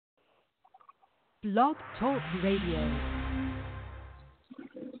Blog Talk Radio.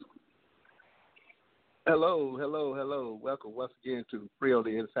 Hello, hello, hello. Welcome once again to Free on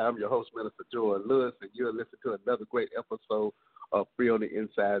the Inside. I'm your host, Minister Joy Lewis, and you're listening to another great episode of Free on the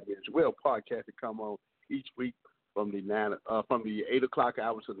Inside. We're a podcast that come on each week from the 8 o'clock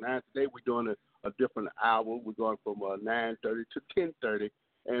hour to 9. Today we're doing a different hour. We're going from 9:30 to 10:30,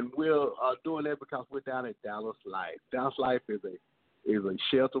 and we're doing that because we're down at Dallaslife. Dallaslife is a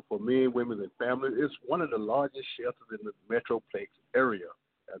shelter for men, women, and families. It's one of the largest shelters in the Metroplex area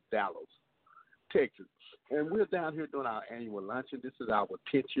of Dallas, Texas. And we're down here doing our annual luncheon. This is our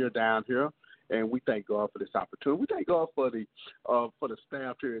 10th year down here, and we thank God for this opportunity. We thank God for the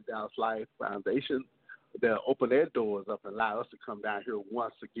staff here at Dallas Life Foundation that open their doors up and allow us to come down here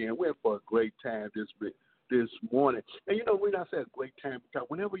once again. We're in for a great time this morning. And, you know, when I say a great time, because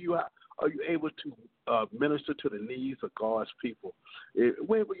whenever you are you able to minister to the needs of God's people,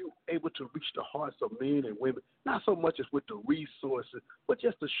 whenever you're able to reach the hearts of men and women, not so much as with the resources, but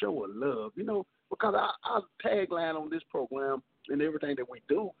just to show a love, you know, because our tagline on this program and everything that we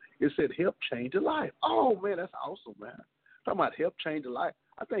do, it said help change a life. Oh, man, that's awesome, man. Talking about help change a life.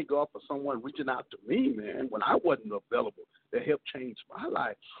 I thank God for someone reaching out to me, man, when I wasn't available, that helped change my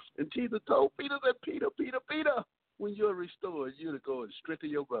life. And Jesus told Peter that, Peter, when you're restored, you're to go and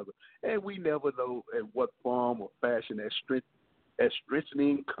strengthen your brother. And we never know at what form or fashion that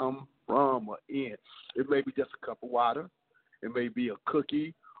strengthening come from or in. It may be just a cup of water. It may be a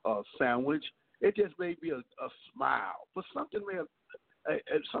cookie, a sandwich. It just may be a smile. But something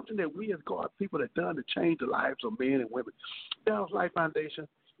that we as God people have done to change the lives of men and women. Dallas Life Foundation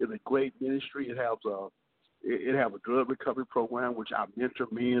is a great ministry. It has a drug recovery program, which I mentor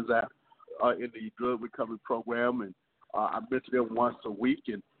men that are in the drug recovery program, and I mentor them once a week.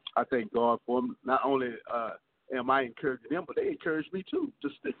 And I thank God for them. Not only am I encouraging them, but they encourage me too to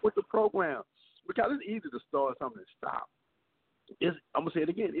stick with the program, because it's easy to start something and stop. I'm going to say it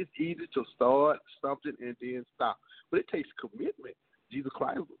again. It's easy to start something and then stop, but it takes commitment. Jesus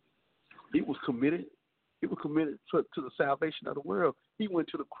Christ, he was committed. He was committed to the salvation of the world. He went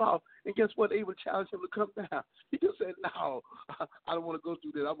to the cross, and guess what? They even challenged him to come down. He just said, no, I don't want to go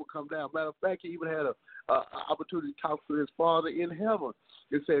through that. I'm going to come down. Matter of fact, he even had an opportunity to talk to his Father in heaven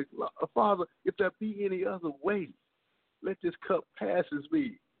and said, Father, if there be any other way, let this cup pass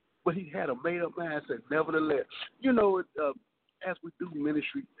me. But he had a made-up mind, said, nevertheless. You know, as we do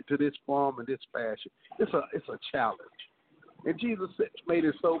ministry to this form and this fashion, it's a challenge. And Jesus made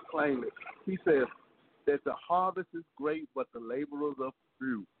it so plainly. He says that the harvest is great, but the laborers are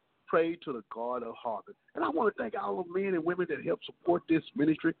few. Pray to the God of harvest. And I want to thank all the men and women that help support this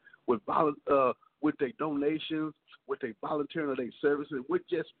ministry with their donations, with their volunteering of their services, with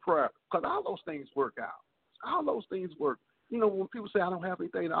just prayer. Because all those things work out. All those things work. You know, when people say, I don't have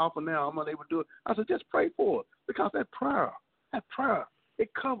anything to offer now, I'm unable to do it, I said, just pray for it. Because that prayer,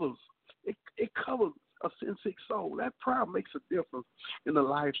 it covers a sin-sick soul. That prayer makes a difference in the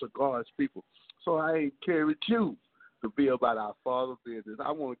lives of God's people. So I encourage you to be about our Father's business.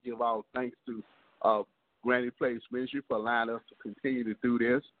 I want to give all thanks to Granny Place Ministry for allowing us to continue to do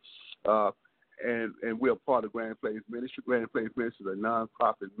this. And we're part of Granny Place Ministry. Granny Place Ministry is a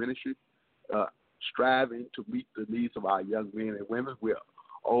nonprofit ministry striving to meet the needs of our young men and women. We're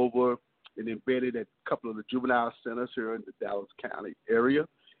over and embedded at a couple of the juvenile centers here in the Dallas County area.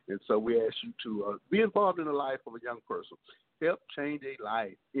 And so we ask you to be involved in the life of a young person. Help change a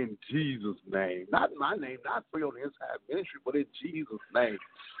life in Jesus' name. Not in my name, not Free on the Inside Ministry, but in Jesus' name,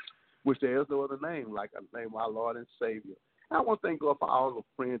 which there is no other name like the name of our Lord and Savior. And I want to thank God for all the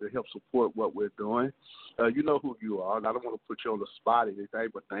friends that help support what we're doing. You know who you are, and I don't want to put you on the spot or anything,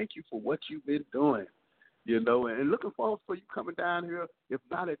 but thank you for what you've been doing. You know, and looking forward for you coming down here, if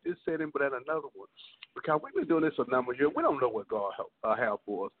not at this setting, but at another one. Because we've been doing this a number of years. We don't know what God have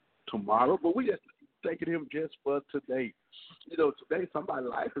for us tomorrow, but we just thanking him just for today. You know, today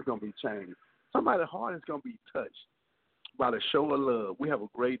somebody's life is going to be changed. Somebody's heart is going to be touched by the show of love. We have a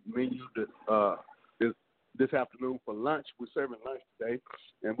great menu this afternoon for lunch. We're serving lunch today,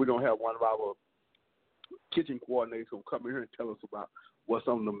 and we're going to have one of our kitchen coordinators who will come in here and tell us about what's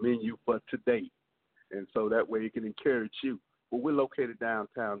on the menu for today. And so that way it can encourage you. Well, we're located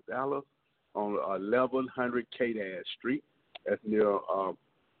downtown Dallas on 1100 K Street. That's near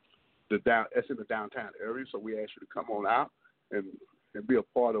that's in the downtown area. So we ask you to come on out and be a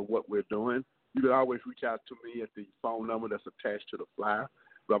part of what we're doing. You can always reach out to me at the phone number that's attached to the flyer.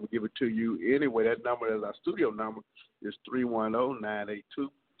 But I'm going to give it to you anyway. That number is our studio number. Is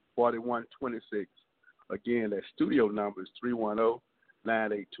 310-982-4126. Again, that studio number is 310-982-4126.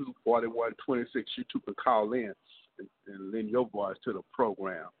 You two can call in and lend your voice to the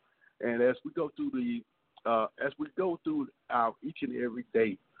program. And as we go through our each and every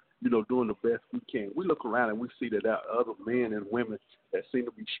day, doing the best we can, we look around and we see that there are other men and women that seem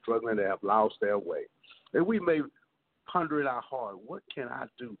to be struggling, that have lost their way. And we may ponder in our heart, what can I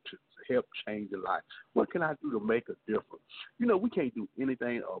do to help change a life? What can I do to make a difference? We can't do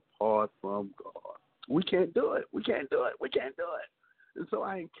anything apart from God. We can't do it. We can't do it. We can't do it. And so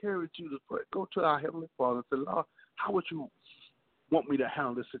I encourage you to go to our Heavenly Father and say, Lord, how would you want me to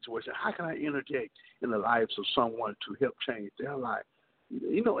handle this situation? How can I interject in the lives of someone to help change their life?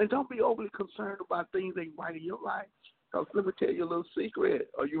 And don't be overly concerned about things ain't right in your life. Because let me tell you a little secret.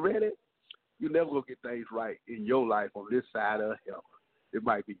 Are you ready? You're never going to get things right in your life on this side of heaven. It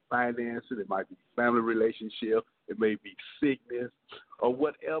might be finances, it might be family relationship, it may be sickness, or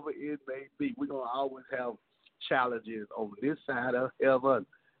whatever it may be. We're going to always have challenges on this side of heaven.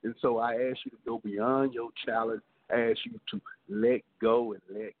 And so I ask you to go beyond your challenge. I ask you to let go and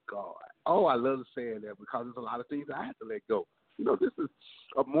let God. Oh, I love saying that because there's a lot of things I have to let go. This is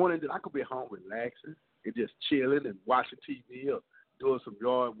a morning that I could be home relaxing and just chilling and watching TV or doing some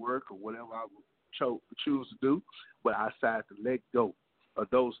yard work or whatever I would choose to do. But I decided to let go of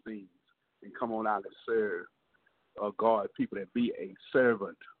those things and come on out and serve God, people that be a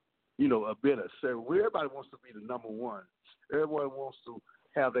servant, a better servant. Everybody wants to be the number one. Everyone wants to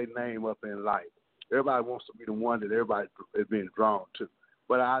have their name up in light. Everybody wants to be the one that everybody is being drawn to.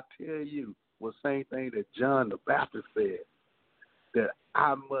 But I tell you, the same thing that John the Baptist said, that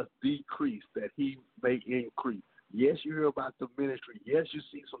I must decrease, that he may increase. Yes, you hear about the ministry. Yes, you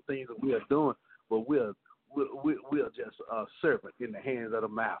see some things that we are doing, but we're just a servant in the hands of the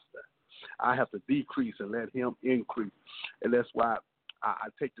master. I have to decrease and let him increase. And that's why I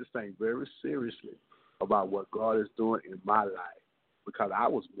take this thing very seriously about what God is doing in my life, because I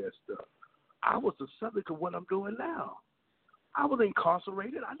was messed up. I was the subject of what I'm doing now. I was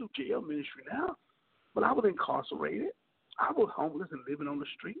incarcerated. I do jail ministry now, but I was incarcerated. I was homeless and living on the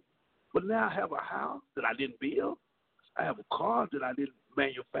street. But now I have a house that I didn't build. I have a car that I didn't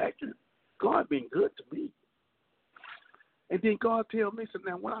manufacture. God been good to me. And then God tell me, said,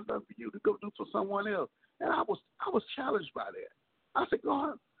 now what I've done for you to go do for someone else. And I was challenged by that. I said,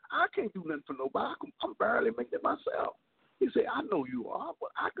 God, I can't do nothing for nobody. I'm barely making it myself. He said, I know you are,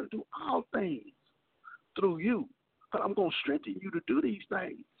 but I can do all things through you. But I'm going to strengthen you to do these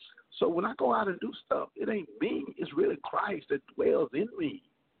things. So when I go out and do stuff, it ain't me. It's really Christ that dwells in me.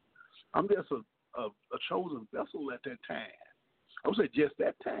 I'm just a chosen vessel at that time. I would say just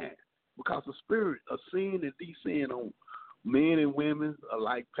that time, because the spirit of sin and descend on men and women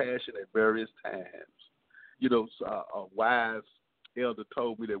alike passion at various times. A wise elder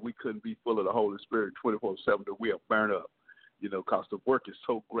told me that we couldn't be full of the Holy Spirit 24/7, that we'll burn up, because the work is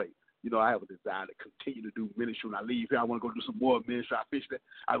so great. I have a desire to continue to do ministry. When I leave here, I want to go do some more ministry. I fish that.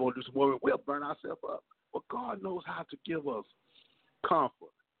 I want to do some more. We'll burn ourselves up. But God knows how to give us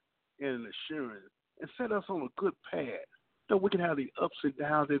comfort and assurance and set us on a good path. So we can have the ups and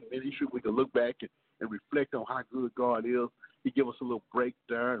downs in ministry. We can look back and reflect on how good God is. He gives us a little break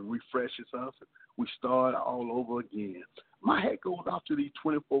there and refreshes us. And we start all over again. My head goes out to these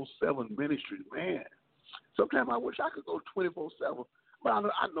 24/7 ministries, man. Sometimes I wish I could go 24/7. But I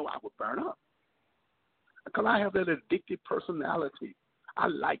know I would burn up, because I have that addictive personality. I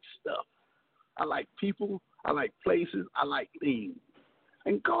like stuff. I like people. I like places. I like things.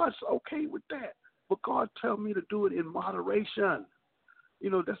 And God's okay with that. But God tells me to do it in moderation.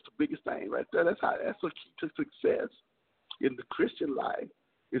 That's the biggest thing right there. That's the key to success in the Christian life,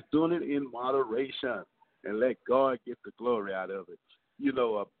 is doing it in moderation and let God get the glory out of it.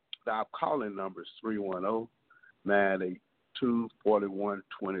 Our calling number is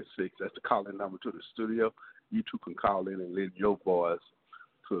 310-982-4126. That's the calling number to the studio. You too can call in and lend your voice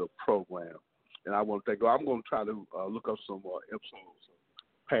to the program. And I want to thank God. I'm going to try to look up some episodes of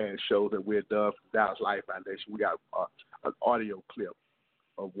past shows that we've done from Dallaslife Foundation. We got an audio clip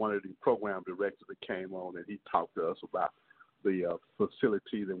of one of the program directors that came on, and he talked to us about the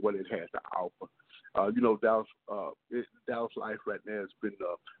facilities and what it has to offer. Dallas Life right now has been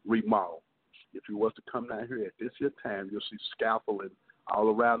remodeled. If you was to come down here at this here time, you'll see scaffolding all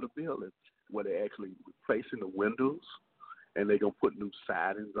around the building where they're actually replacing the windows, and they're going to put new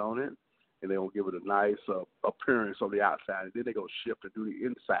sidings on it, and they're going to give it a nice appearance on the outside, and then they're going to shift and do the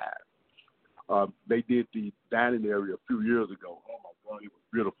inside. They did the dining area a few years ago. Oh, my God, it was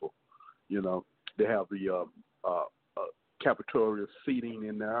beautiful. They have the cafeteria seating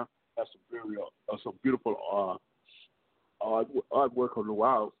in there. That's some beautiful artwork on the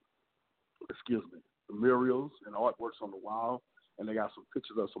walls. The murals and artworks on the wall, and they got some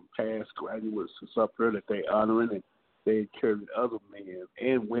pictures of some past graduates up there that they honoring, and they encourage other men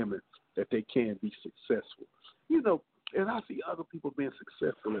and women that they can be successful. You know, and I see other people being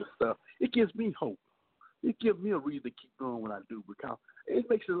successful and stuff. It gives me hope. It gives me a reason to keep going when I do because it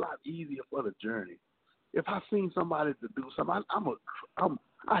makes it a lot easier for the journey. If I seen somebody to do something,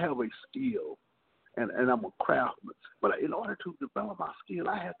 I have a skill and I'm a craftsman. But in order to develop my skill,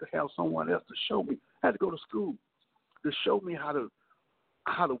 I have to have someone else to show me. I had to go to school to show me how to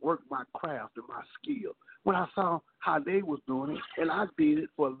work my craft and my skill. When I saw how they was doing it, and I did it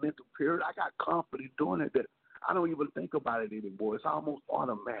for a length of period, I got confident doing it that I don't even think about it anymore. It's almost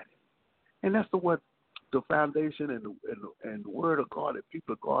automatic. And that's what the foundation and the word of God and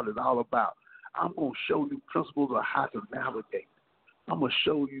people of God is all about. I'm going to show you principles of how to navigate. I'm going to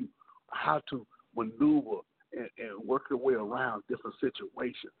show you how to maneuver and work your way around different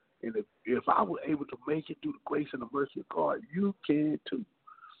situations. And if I were able to make it through the grace and the mercy of God, you can too.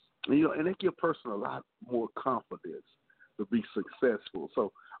 And it gives a person a lot more confidence to be successful.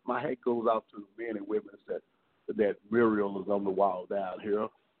 So my hat goes out to the men and women that Muriel is on the wall down here.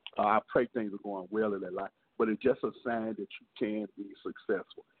 I pray things are going well in their life, but it's just a sign that you can be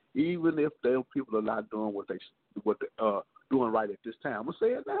successful, even if those people are not doing what they doing right at this time. I'm gonna say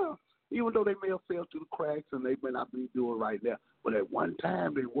it now, even though they may have fell through the cracks and they may not be doing right now, but at one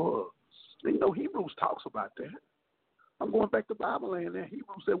time they were. And, Hebrews talks about that. I'm going back to Bible land there.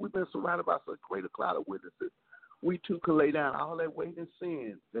 Hebrews said we've been surrounded by such great a cloud of witnesses. We too can lay down all that weight and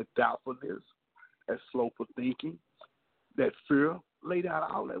sin, that doubtfulness, that slothful thinking, that fear. Lay down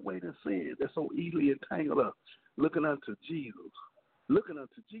all that weight and sin that so easily entangled us. Looking unto Jesus. Yeah,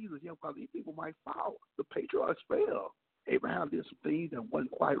 because these people might fall. The patriarchs fell. Abraham did some things that wasn't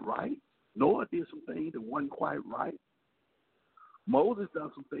quite right. Noah did some things that wasn't quite right. Moses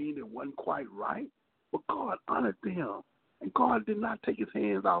done some things that wasn't quite right. But God honored them. And God did not take his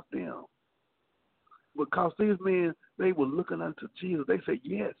hands off them. Because these men, they were looking unto Jesus. They said,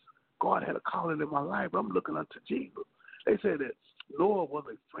 yes, God had a calling in my life, but I'm looking unto Jesus. They said that Noah was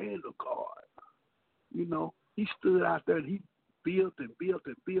a friend of God. He stood out there and he built and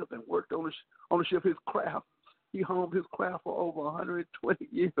worked on the ship, his craft. He honed his craft for over 120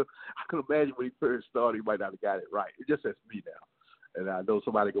 years. I can imagine when he first started, he might not have got it right. It just says me now. And I know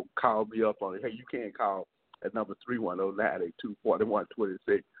somebody going to call me up on it. Hey, you can't call at number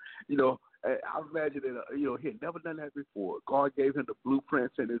 310-982-4126. I imagine that, he had never done that before. God gave him the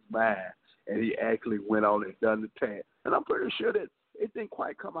blueprints in his mind, and he actually went on and done the task. And I'm pretty sure that it didn't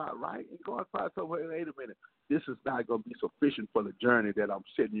quite come out right. And God probably told her, wait a minute, this is not going to be sufficient for the journey that I'm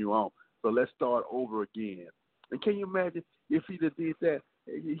setting you on. So let's start over again. And can you imagine if he did that,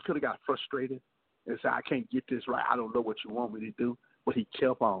 he could have got frustrated and said, I can't get this right. I don't know what you want me to do. But he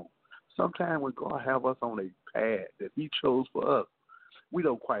kept on. Sometimes when God have us on a path that he chose for us, we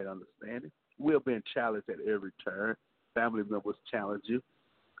don't quite understand it. We're being challenged at every turn. Family members challenge you.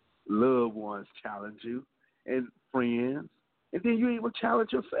 Loved ones challenge you. And friends. And then you even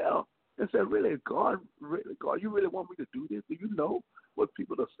challenge yourself and say, really, God, you really want me to do this? Do you know what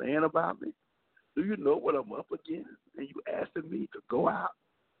people are saying about me? Do you know what I'm up against? And you asking me to go out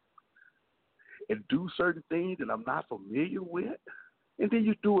and do certain things that I'm not familiar with? And then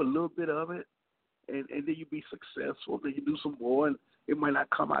you do a little bit of it, and then you be successful. Then you do some more, and it might not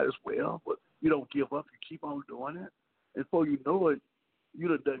come out as well, but you don't give up. You keep on doing it. And before you know it,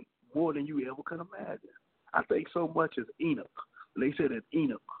 you'd have done more than you ever could imagine. I think so much as Enoch. They said that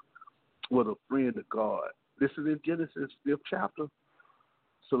Enoch was a friend of God. This is in Genesis 5th chapter.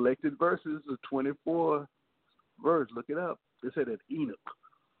 Selected verses, the 24th verse. Look it up. They said that Enoch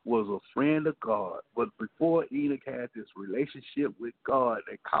was a friend of God. But before Enoch had this relationship with God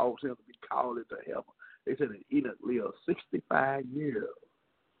that caused him to be called into heaven, they said that Enoch lived 65 years.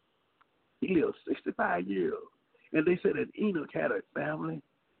 He lived 65 years. And they said that Enoch had a family.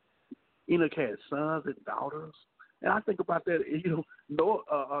 Enoch had sons and daughters. And I think about that,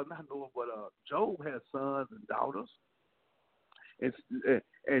 Job had sons and daughters.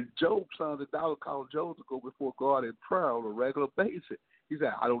 And Job's sons and daughters called Job to go before God in prayer on a regular basis. He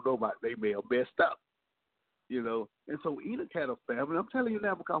said, I don't know about they may have messed up. And so Enoch had a family. I'm telling you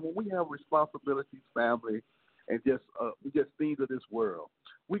now because when we have responsibilities, family, and just things of this world,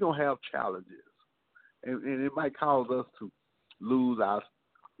 we're going to have challenges. And it might cause us to lose our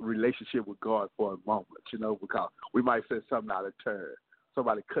relationship with God for a moment, because we might say something out of turn.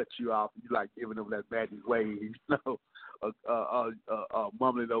 Somebody cuts you off, and you like giving them that magic wave,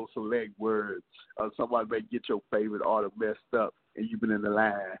 mumbling those select words. Somebody may get your favorite order messed up, and you've been in the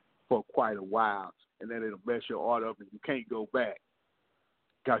line for quite a while, and then it'll mess your order up, and you can't go back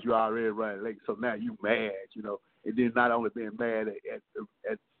because you're already running late. So now you mad, and then not only being mad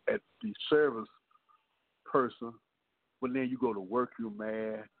at the service person, but then you go to work, you're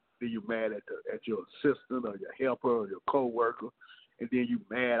mad. then you mad at your assistant or your helper or your coworker, and then you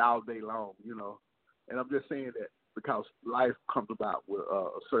mad all day long, you know. And I'm just saying that because life comes about with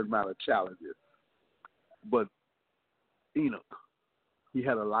a certain amount of challenges. But Enoch, he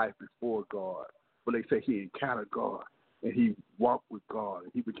had a life before God, but they say he encountered God and he walked with God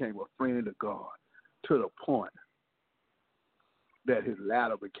and he became a friend of God to the point that his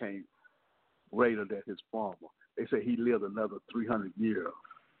latter became greater than his former. They say he lived another 300 years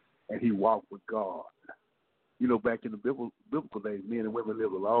and he walked with God. You know, back in the biblical days, men and women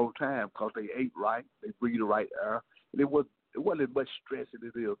lived a long time because they ate right, they breathed the right air, and it wasn't as much stress as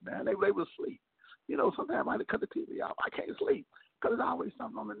it is now. They were able to sleep. You know, sometimes I had to cut the TV off. I can't sleep because there's always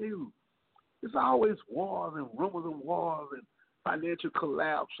something on the news. There's always wars and rumors of wars and financial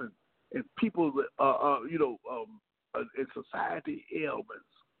collapse and people, in society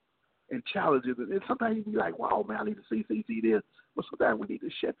ailments and challenges. And sometimes you be like, wow, man, I need to see this. But sometimes we need to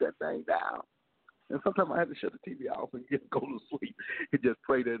shut that thing down. And sometimes I have to shut the TV off and go to sleep and just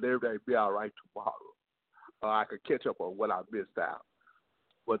pray that everything be all right tomorrow. I could catch up on what I missed out.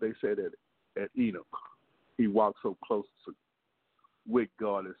 But they said that at Enoch, he walked so close with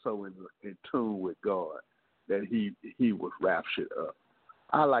God and so in tune with God that he was raptured up.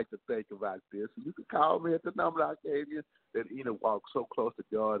 I like to think about this. You can call me at the number I gave you, that Enoch walked so close to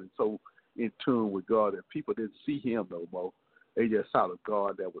God and so in tune with God that people didn't see him no more. They just saw the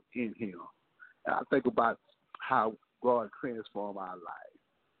God that was in him. And I think about how God transformed our life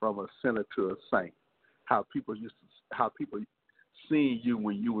from a sinner to a saint. How people seen you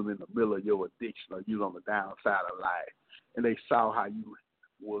when you was in the middle of your addiction or you was on the downside of life, and they saw how you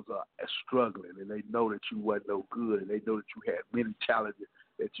was struggling, and they know that you wasn't no good, and they know that you had many challenges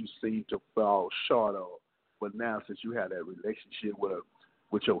that you seemed to fall short of. But now, since you have that relationship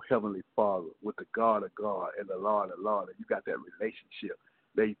with your heavenly Father, with the God of God and the Lord of Lord, and you got that relationship,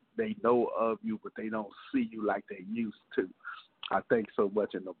 they know of you, but they don't see you like they used to. I think so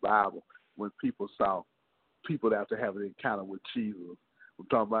much in the Bible when people saw people after having an encounter with Jesus. We're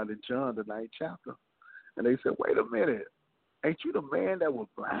talking about in John, the 9th chapter. And they said, wait a minute, ain't you the man that was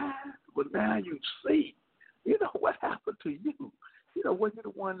blind? But now you see. You know, what happened to you? You know, wasn't you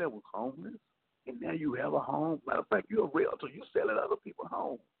the one that was homeless? And now you have a home. Matter of fact, you're a realtor. You selling other people's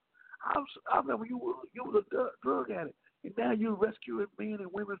homes. I remember you was a drug addict. And now you're rescuing men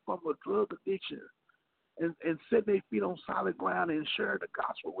and women from a drug addiction and setting their feet on solid ground and sharing the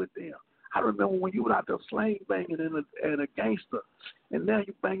gospel with them. I remember when you were out there slang banging and a gangster, and now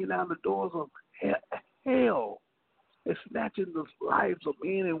you're banging down the doors of hell and snatching the lives of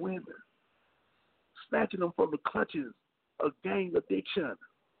men and women, snatching them from the clutches of gang addiction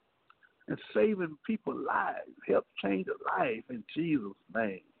and saving people's lives, help change a life in Jesus'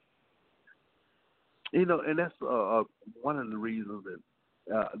 name. You know, and that's one of the reasons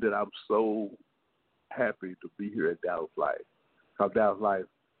that I'm so happy to be here at Dallaslife. Because Dallaslife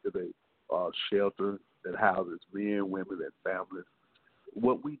is a shelter that houses men, women, and families.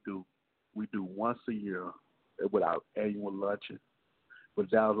 What we do once a year with our annual luncheon. But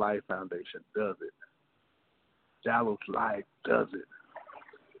Dallaslife Foundation does it. Dallaslife does it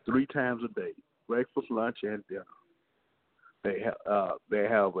 3 times a day: breakfast, lunch, and dinner. They have they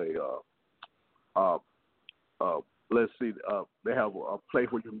have a place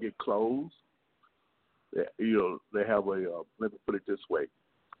where you can get clothes. They have let me put it this way.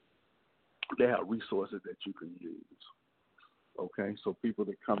 They have resources that you can use. Okay, so people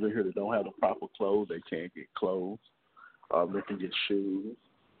that come in here that don't have the proper clothes, they can't get clothes. They can get shoes.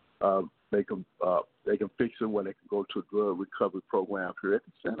 They can fix it where they can go to a drug recovery program here at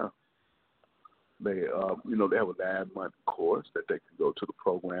the center. They they have a 9-month course that they can go to the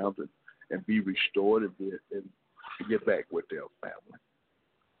programs and be restored and get back with their family.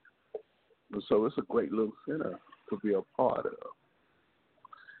 And so it's a great little center to be a part of.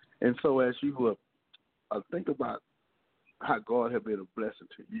 And so as you think about how God has been a blessing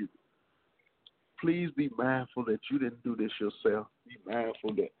to you, please be mindful that you didn't do this yourself. Be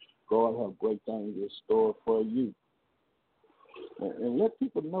mindful that God has great things in store for you. And let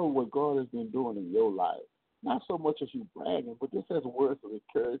people know what God has been doing in your life. Not so much as you bragging, but just as words of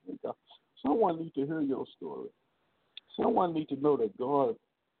encouragement. Someone needs to hear your story. Someone needs to know that God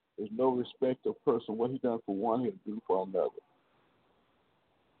is no respecter of person. What he done for one, he'll do for another.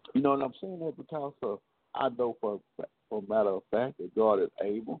 You know, and I'm saying that because I know for a matter of fact that God is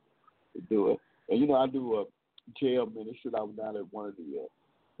able to do it. And, I do a jail ministry. I was down at one of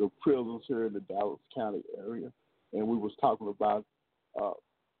the prisons here in the Dallas County area, and we was talking about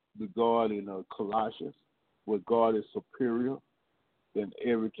the God in Colossians, where God is superior than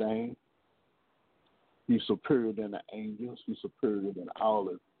everything. He's superior than the angels. He's superior than all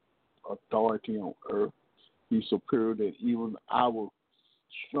authority on earth. He's superior than even our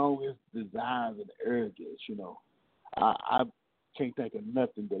strongest desires and urges. I can't think of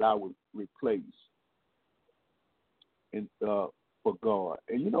nothing that I would replace for God.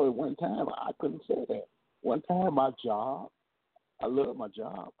 And at one time I couldn't say that. One time my job, I love my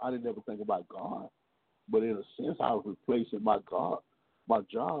job. I didn't ever think about God, but in a sense I was replacing my job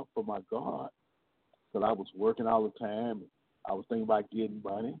for my God, because I was working all the time. I was thinking about getting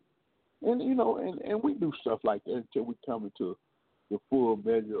money, and and we do stuff like that until we come into the full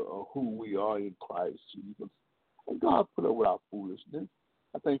measure of who we are in Christ Jesus. And God put up with our foolishness.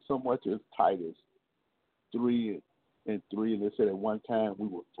 I think so much as Titus 3:3, and they said at one time we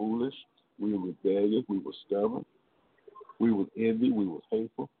were foolish, we were rebellious, we were stubborn, we were envy, we were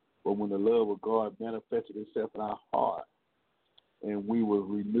hateful. But when the love of God manifested itself in our heart, and we were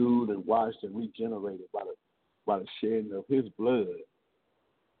renewed and washed and regenerated by the shedding of His blood,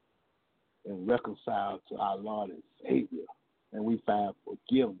 and reconciled to our Lord and Savior, and we find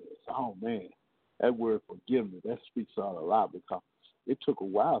forgiveness. Oh man, that word forgiveness, that speaks out a lot, because it took a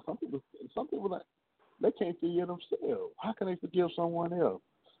while. Some people they can't forgive themselves. How can they forgive someone else?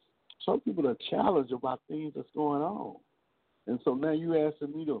 Some people are challenged about things that's going on, and so now you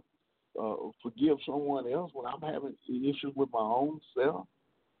asking me to forgive someone else when I'm having issues with my own self,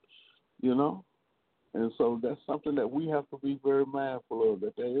 And so that's something that we have to be very mindful of,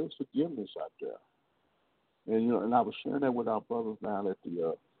 that there is forgiveness out there. And and I was sharing that with our brothers down at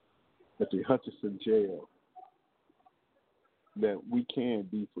the Hutchinson jail, that we can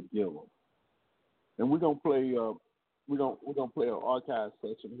be forgiven. And we're gonna play we're gonna play an archive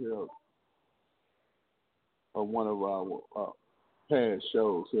section here of one of our past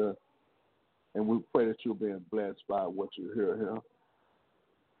shows here. And we pray that you're being blessed by what you hear here.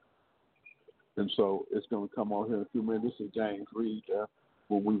 And so it's going to come on here in a few minutes. This is James Reed,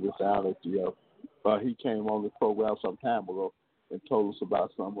 when we was out at the he came on the program some time ago and told us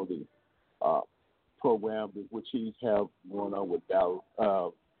about some of the programs which he's have going on with Dallas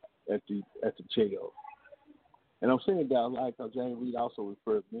at the jail. And I'm saying Dallaslife because James Reed also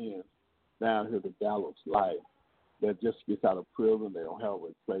referred men down here to Dallaslife that just gets out of prison. They don't have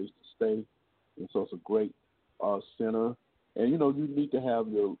a place to stay. And so it's a great center. And, you need to have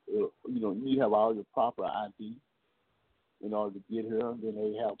you need to have all your proper ID in order to get here. And then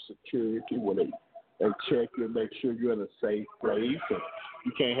they have security where they check you and make sure you're in a safe place. And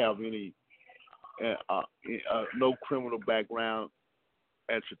you can't have any, no criminal background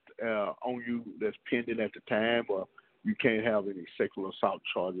on you that's pending at the time, or you can't have any sexual assault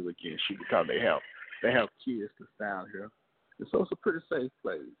charges against you because they have kids that's down here. And so it's a pretty safe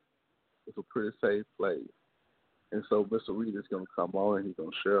place. It's a pretty safe place. And so Mr. Reed is going to come on and he's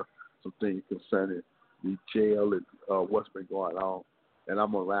going to share some things concerning the jail and what's been going on. And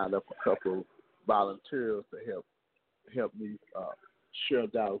I'm going to round up a couple of volunteers to help me share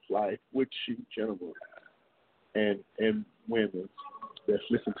Dallaslife with you, gentlemen and women that's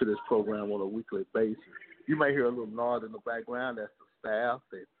listening to this program on a weekly basis. You may hear a little noise in the background. That's the staff.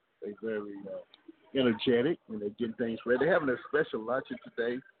 They're very energetic and they're getting things ready. They're having a special luncheon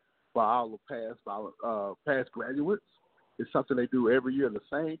today for all the past graduates. It's something they do every year. The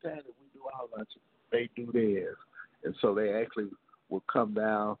same time that we do our luncheon, they do theirs. And so they actually will come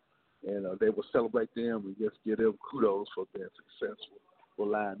down and they will celebrate them and just give them kudos for being successful,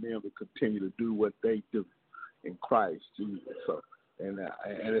 allowing them to continue to do what they do in Christ Jesus. So, and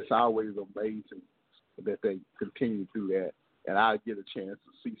it's always amazing that they continue to do that. And I get a chance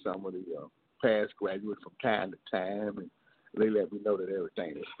to see some of the past graduates from time to time, and they let me know that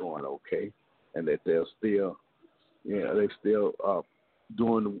everything is going okay, and that they're still,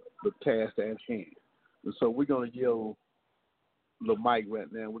 doing the task at hand. And so we're going to yield the mic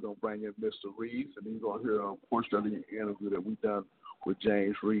right now. We're going to bring in Mr. Reed, and he's going to hear a portion of the interview that we've done with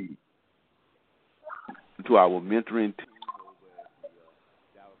James Reed. To our mentoring team over at the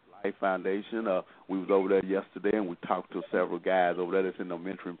Dallaslife Foundation, we was over there yesterday, and we talked to several guys over there that's in the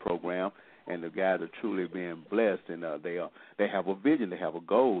mentoring program. And the guys are truly being blessed, and they have a vision, they have a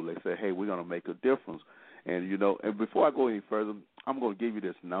goal. They say, hey, we're going to make a difference. And, and before I go any further, I'm going to give you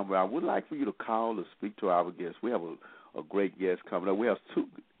this number. I would like for you to call or speak to our guests. We have a great guest coming up. We have two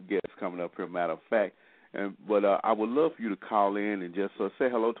guests coming up here, matter of fact. But I would love for you to call in and just say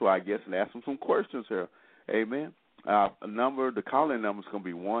hello to our guests and ask them some questions here. Amen. The call-in number is going to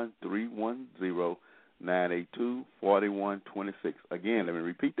be 1-310-982-4126. Again, let me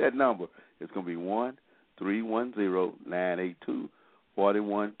repeat that number. It's going to be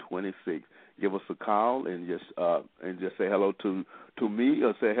 1-310-982-4126. Give us a call and just say hello to me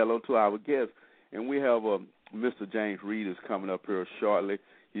or say hello to our guests. And we have Mr. James Reed is coming up here shortly.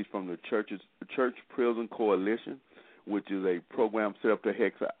 He's from the Church Prison Coalition, which is a program set up to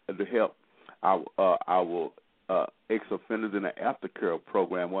help our ex-offenders in the aftercare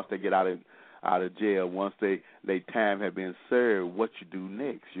program once they get out of jail, once they time have been served. What you do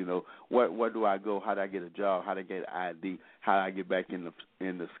next? Where do I go? How do I get a job? How do I get an ID? How do I get back in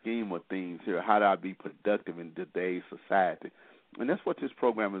the scheme of things here? How do I be productive in today's society? And that's what this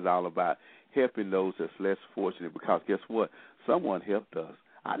program is all about, helping those that's less fortunate, because guess what? Someone helped us.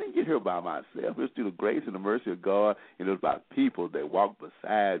 I didn't get here by myself. It was through the grace and the mercy of God, and it was about people that walked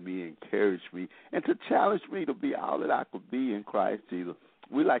beside me, encouraged me, and to challenge me to be all that I could be in Christ Jesus.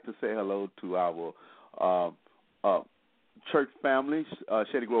 We like to say hello to our church family,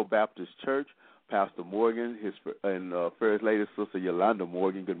 Shady Grove Baptist Church, Pastor Morgan, and First Lady Sister Yolanda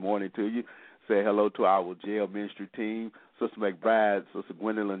Morgan. Good morning to you. Say hello to our jail ministry team, Sister McBride, Sister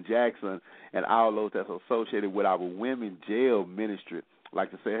Gwendolyn Jackson, and all those that's associated with our women jail ministry. I'd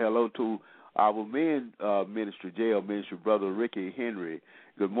like to say hello to our men ministry, jail ministry, Brother Ricky Henry.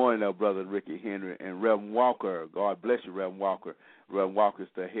 Good morning, Brother Ricky Henry, and Reverend Walker. God bless you, Reverend Walker. Reverend Walker is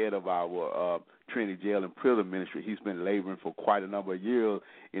the head of our Trinity Jail and Prison Ministry. He's been laboring for quite a number of years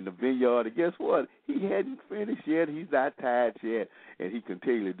in the vineyard. And guess what? He hadn't finished yet. He's not tired yet. And he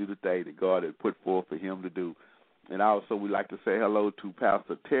continues to do the thing that God has put forth for him to do. And also we'd like to say hello to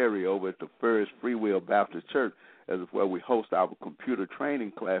Pastor Terry over at the First Free Will Baptist Church, as where we host our computer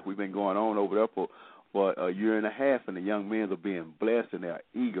training class. We've been going on over there for a year and a half, and the young men are being blessed, and they're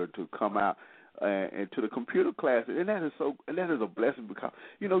eager to come out and to the computer class, and that is a blessing, because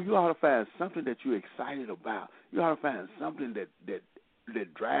you ought to find something that you're excited about. You ought to find something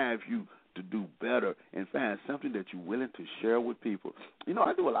that drives you to do better, and find something that you're willing to share with people.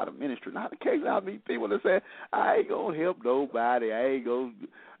 I do a lot of ministry. Now, occasionally I meet people that say, I ain't gonna help nobody. I ain't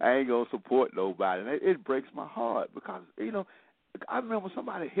gonna support nobody. And it breaks my heart, because I remember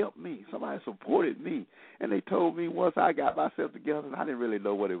somebody helped me, somebody supported me, and they told me once I got myself together, and I didn't really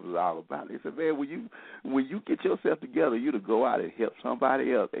know what it was all about. They said, man, when you get yourself together, you to go out and help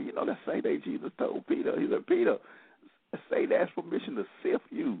somebody else. And that same day Jesus told Peter, he said, Peter, Satan asked permission to sift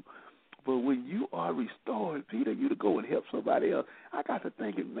you. But when you are restored, Peter, you to go and help somebody else. I got to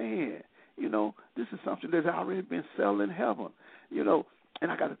thinking, man, this is something that's already been settled in heaven,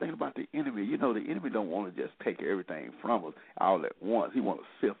 And I got to think about the enemy. The enemy don't want to just take everything from us all at once. He want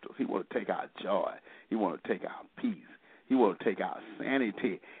to sift us. He want to take our joy. He want to take our peace. He want to take our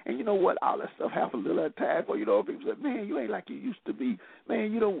sanity. And you know what? All that stuff happens a little at a time. For people say, man, you ain't like you used to be.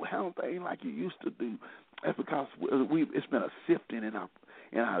 Man, you don't handle things like you used to do. That's because it's been a sifting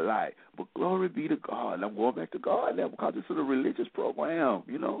in our life. But glory be to God. And I'm going back to God now, because this is a religious program.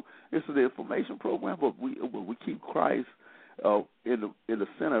 This is the information program, but we keep Christ in the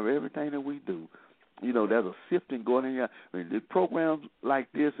center of everything that we do. There's a sifting going in here. The programs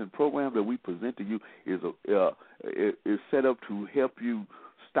like this and programs that we present to you is set up to help you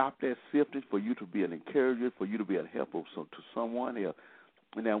stop that sifting, for you to be an encourager, for you to be a help to someone else.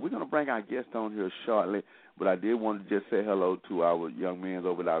 Now, we're going to bring our guest on here shortly, but I did want to just say hello to our young men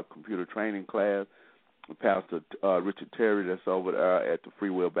over at our computer training class, Pastor Richard Terry, that's over there at the Free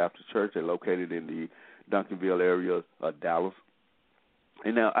Will Baptist Church. They're located in the Duncanville area of Dallas.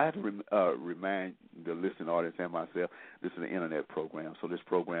 And now I have to remind the listening audience and myself, this is an internet program, so this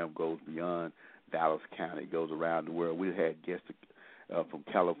program goes beyond Dallas County. It goes around the world. We've had guests from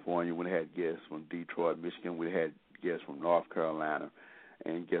California. We've had guests from Detroit, Michigan. We've had guests from North Carolina.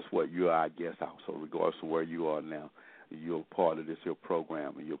 And guess what? You're our guest also, regardless of where you are now. You're part of this here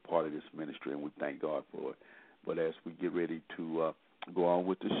program, and you're part of this ministry, and we thank God for it. But as we get ready to go on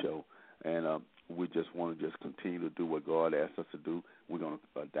with the show, and we just want to just continue to do what God asked us to do, we're going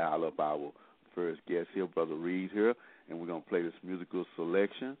to dial up our first guest here, Brother Reed here, and we're going to play this musical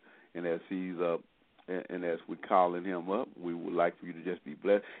selection. And as he's and as we're calling him up, we would like for you to just be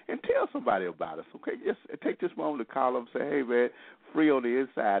blessed and tell somebody about us, okay? Just take this moment to call him and say, hey, man, Free on the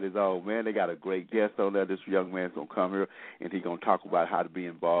Inside is on, man. They got a great guest on there. This young man's going to come here, and he's going to talk about how to be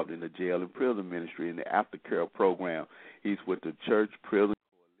involved in the jail and prison ministry in the aftercare program. He's with the Church Prison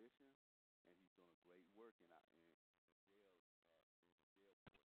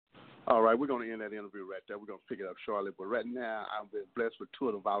All right, we're going to end that interview right there. We're going to pick it up shortly. But right now, I've been blessed with two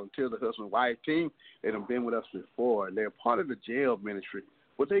of the volunteers, the husband and wife team. They have been with us before, and they're part of the jail ministry.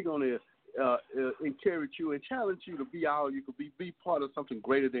 But they're going to encourage you and challenge you to be all you could be part of something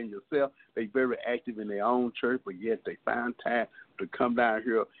greater than yourself. They're very active in their own church, but yet they find time to come down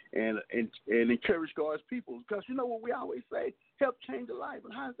here and encourage God's people. Because you know what we always say? Help change a life.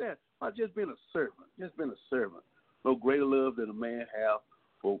 And how's that? By just being a servant. Just being a servant. No greater love than a man have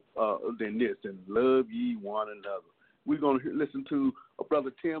than this, and love ye one another. We're going to listen to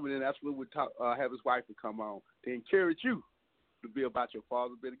Brother Tim, and then that's when we talk, have his wife to come on to encourage you to be about your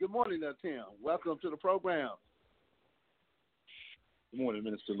father's business. Good morning, Tim. Welcome to the program. Good morning,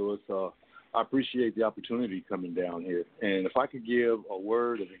 Minister Lewis. I appreciate the opportunity coming down here. And if I could give a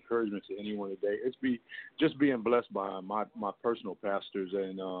word of encouragement to anyone today, it's just being blessed by my personal pastors.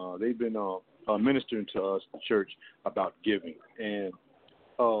 And they've been ministering to us, the church, about giving. And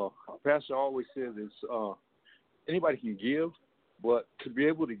Pastor always says anybody can give, but to be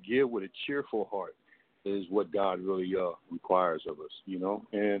able to give with a cheerful heart is what God really requires of us, you know.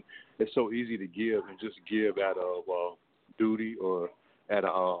 And it's so easy to give and just give out of duty or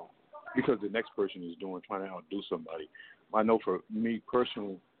because the next person is trying to outdo somebody. I know for me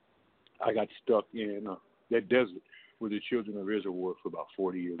personally, I got stuck in that desert where the children of Israel were for about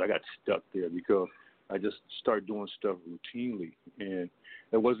 40 years. I got stuck there because I just started doing stuff routinely, and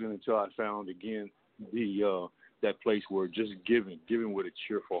it wasn't until I found again that place where just giving with a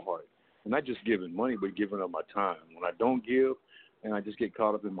cheerful heart, and not just giving money, but giving up my time. When I don't give, and I just get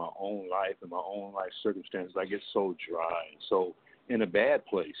caught up in my own life and my own life circumstances, I get so dry, so in a bad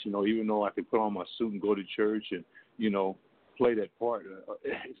place. You know, even though I can put on my suit and go to church and, you know, play that part,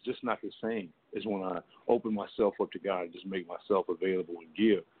 it's just not the same as when I open myself up to God and just make myself available and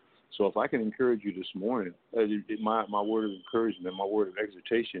give. So if I can encourage you this morning, my word of encouragement, my word of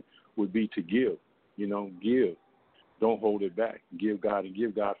exhortation would be to give. You know, give. Don't hold it back. Give God, and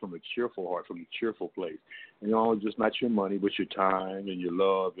give God from a cheerful heart, from a cheerful place. And, you know, just not your money, but your time and your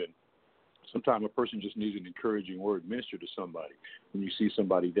love. And sometimes a person just needs an encouraging word, minister to somebody when you see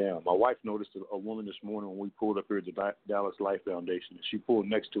somebody down. My wife noticed a woman this morning when we pulled up here at the Dallaslife Foundation, and she pulled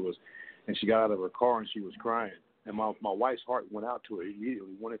next to us, and she got out of her car and she was crying. And my wife's heart went out to her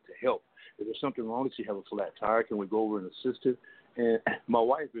immediately, wanted to help. If there's something wrong, did she have a flat tire? Can we go over and assist her? And my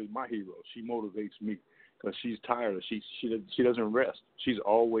wife is my hero. She motivates me because she's tired. She doesn't rest. She's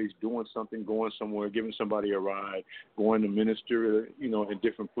always doing something, going somewhere, giving somebody a ride, going to minister, you know, in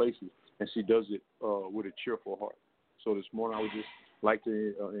different places. And she does it with a cheerful heart. So this morning I would just like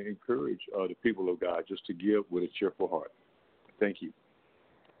to encourage the people of God just to give with a cheerful heart. Thank you.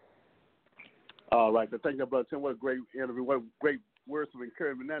 All right. So thank you, Brother Tim. What a great interview. What great words of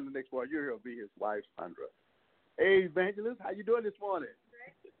encouragement. Now the next one you're here will be his wife, Sandra. Hey, Evangelist, how you doing this morning?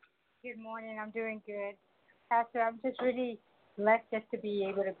 Good morning. I'm doing good. Pastor, I'm just really blessed just to be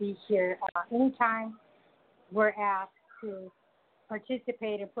able to be here. Anytime we're asked to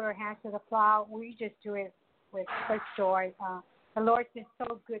participate and put our hands to the plow, we just do it with such joy. The Lord's been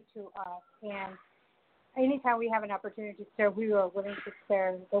so good to us, and anytime we have an opportunity to serve, we are willing to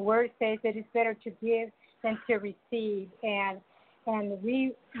serve. The Word says that it's better to give than to receive, and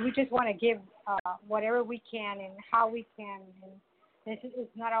we just want to give whatever we can and how we can. And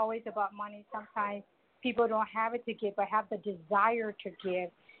it's not always about money. Sometimes people don't have it to give, but have the desire to give.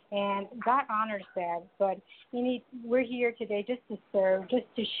 And God honors that. But we're here today just to serve, just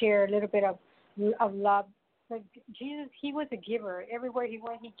to share a little bit of love. But Jesus, he was a giver. Everywhere he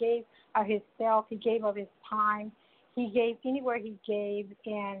went, he gave of himself. He gave of his time. He gave anywhere he gave.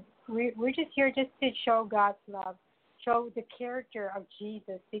 And we're just here just to show God's love, show the character of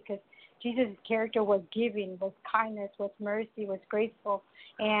Jesus, because Jesus' character was giving, was kindness, was mercy, was graceful.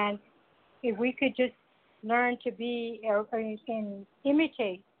 And if we could just learn to be and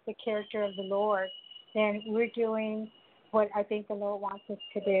imitate the character of the Lord, then we're doing what I think the Lord wants us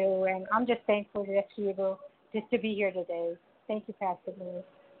to do. And I'm just thankful just to be here today. Thank you, Pastor Lewis.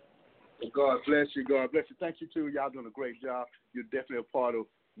 God bless you. God bless you. Thank you, too. Y'all doing a great job. You're definitely a part of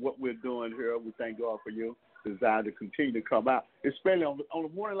what we're doing here. We thank God for you. Designed to continue to come out, especially on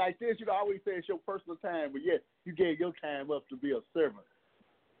a morning like this. You know, I always say it's your personal time, but yet you gave your time up to be a servant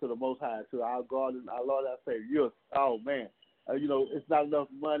to the Most High, to our God and our Lord, our Savior. Oh, man. You know, it's not enough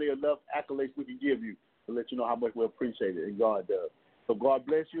money, enough accolades we can give you to let you know how much we appreciate it, and God does. So God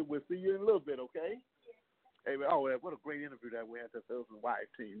bless you. We'll see you in a little bit, okay? Amen. Oh, what a great interview that we had, this husband and wife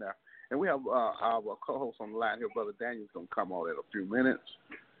team now. And we have our co-host on the line here, Brother Daniel's going to come on in a few minutes.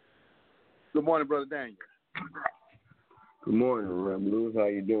 Good morning, Brother Daniel. Good morning, Reverend Lewis. How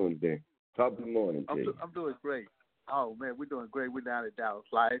you doing today? Top of the morning, Jay. I'm doing great. Oh, man, we're doing great. We're down at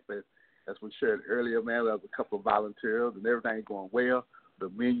Dallaslife, as we shared earlier, man. We have a couple of volunteers, and everything's going well. The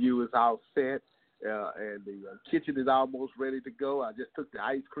menu is all set, and the kitchen is almost ready to go. I just took the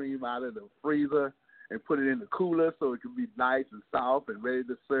ice cream out of the freezer and put it in the cooler so it can be nice and soft and ready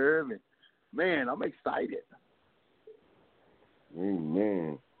to serve. And, man, I'm excited.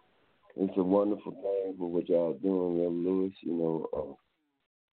 Amen. It's a wonderful thing for what y'all doing, Reverend Lewis. You know,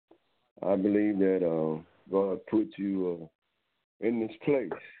 I believe that God put you in this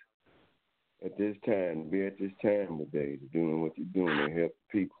place at this time, be at this time of day, doing what you're doing and help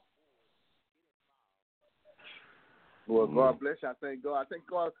people. Well, God bless you. I thank God.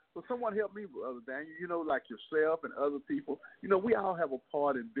 Well, someone help me, Brother Daniel, like yourself and other people. We all have a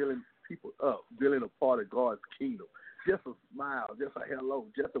part in building people up, building a part of God's kingdom. Just a smile, just a hello,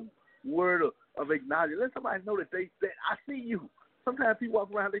 just a word of acknowledgement. Let somebody know that I see you. Sometimes people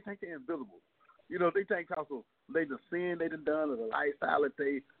walk around, they think they're invisible. They think also they the sin they done or the lifestyle that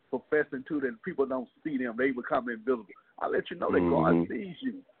they professing to that people don't see them. They become invisible. I let you know that God sees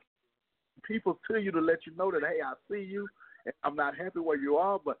you. People tell you to let you know that, hey, I see you, and I'm not happy where you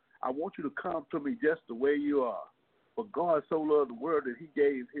are, but I want you to come to me just the way you are. For God so loved the world that he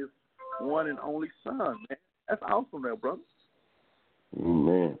gave his one and only son, man. That's awesome there, brother.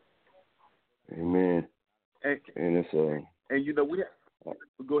 Amen. And it's and we have,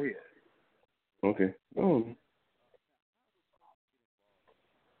 go ahead. Okay.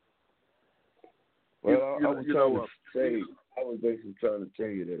 Well, I was basically trying to tell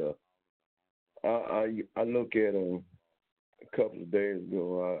you that I look at a couple of days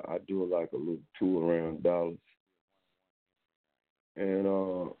ago. I do like a little tour around Dallas, and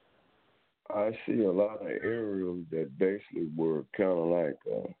I see a lot of areas that basically were kind of like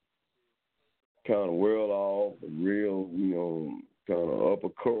kind of well off, real, kind of upper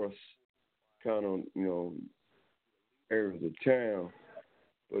course, kind of areas of town.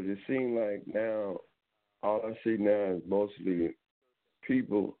 But it seems like now all I see now is mostly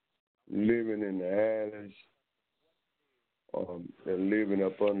people living in the alleys, they're living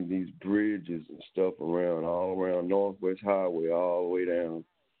up under these bridges and stuff all around Northwest Highway, all the way down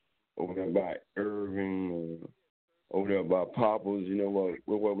over there by Irving, over there by Papa's,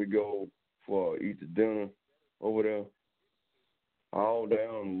 where we go for eat the dinner over there. All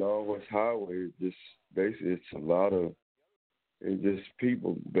down Northwest Highway, just basically it's just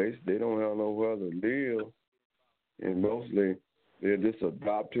people, basically they don't have nowhere to live, and mostly they just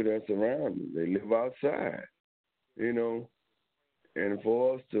adopt to their surroundings. They live outside, and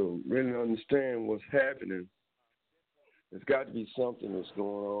for us to really understand what's happening, there's got to be something that's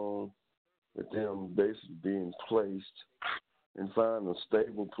going on with them basically being placed and find a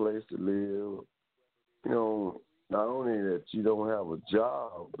stable place to live. Not only that you don't have a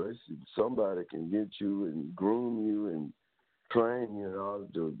job, basically somebody can get you and groom you and train you in order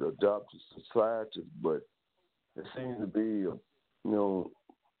to adopt to society, but there seems to be,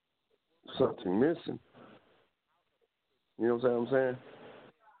 something missing. You know what I'm saying?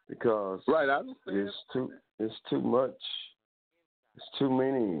 Because right, I understand. It's too much. It's too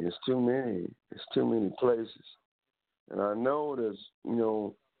many places. And I know there's,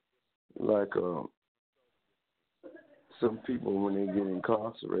 like some people when they get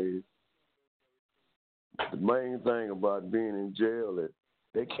incarcerated, the main thing about being in jail is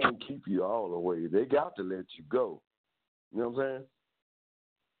they can't keep you all the way. They got to let you go. You know what I'm saying?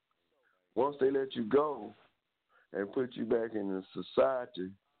 Once they let you go and put you back in the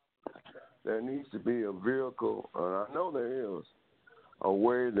society, there needs to be a vehicle, and I know there is, a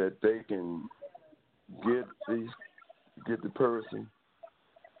way that they can get the person,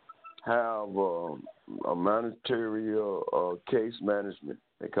 have a monetary case management.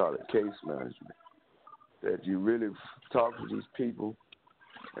 They call it case management. That you really talk to these people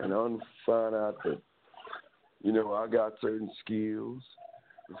and find out that, I got certain skills.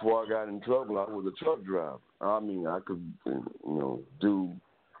 Before I got in trouble, I was a truck driver. I mean, I could, do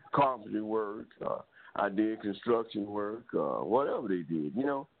carpentry work. I did construction work, whatever they did,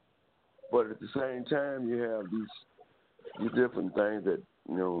 But at the same time, you have these different things that,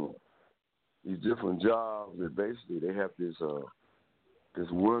 these different jobs that basically they have this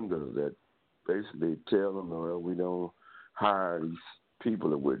window that basically tell them, we don't hire these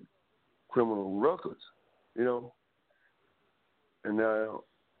people with criminal records, And now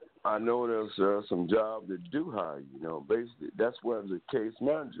I know there's some jobs that do hire you, basically that's where the case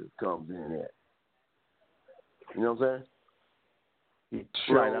manager comes in at. You know what I'm saying? He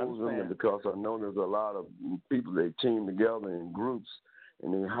shows them because I know there's a lot of people, they team together in groups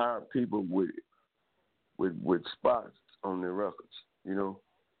and they hire people with spots on their records,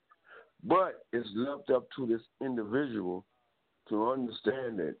 But it's left up to this individual to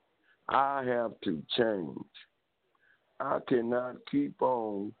understand that I have to change. I cannot keep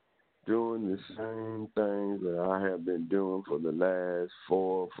on doing the same things that I have been doing for the last 4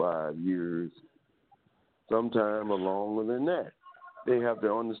 or 5 years, sometime longer than that. They have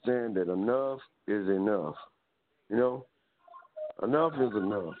to understand that enough is enough. Enough is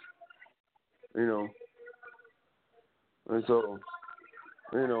enough. And so,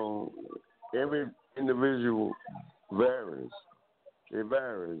 every individual varies. It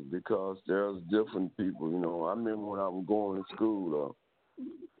varies because there's different people. You know, I remember when I was going to school,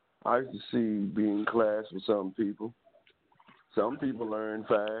 I used to see be in class with some people. Some people learn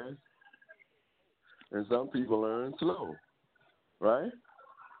fast, and some people learn slow, right?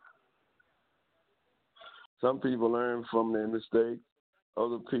 Some people learn from their mistakes.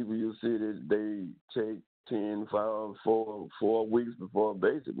 Other people you see that they take 10, 5, 4 weeks before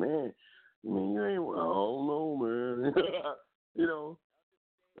basic. Man, I mean, you ain't, I don't know, man. You know,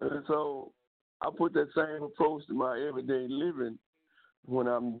 and so I put that same approach to my everyday living when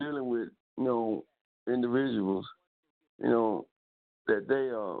I'm dealing with, you know, individuals, you know, that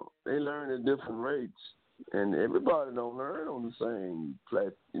they learn at different rates, and everybody don't learn on the same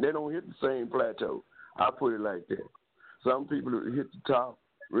plateau. They don't hit the same plateau. I put it like that. Some people hit the top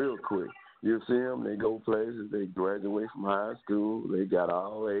real quick. You see them, they go places, they graduate from high school, they got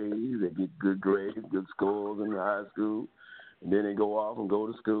all A's, they get good grades, good scores in high school, and then they go off and go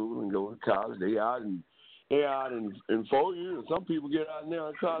to school and go to college. They out in 4 years. Some people get out now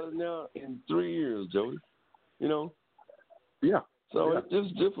in college now in 3 years, Jody. You know? Yeah. So it's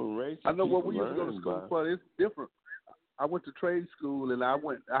just different rates. I know what we used to go to school for. It's different. I went to trade school, and I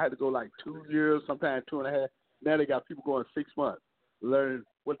had to go like 2 years, sometimes 2.5. Now they got people going 6 months, learning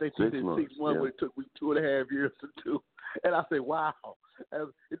what they did in 6 months, what it took me 2.5 years to do. And I say, wow.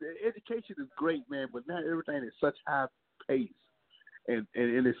 Education is great, man, but now everything is such high pace, and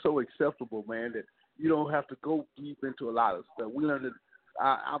it's so acceptable, man, that you don't have to go deep into a lot of stuff. We learned that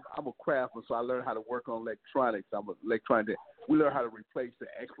I'm a craftsman, so I learned how to work on electronics. I'm an electronic. We learn how to replace the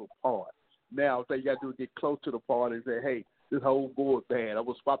actual part. Now, all you got to do is get close to the part and say, hey, this whole board bad. I'm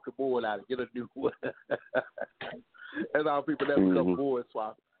going to swap the board out and get a new one. That's how people that become board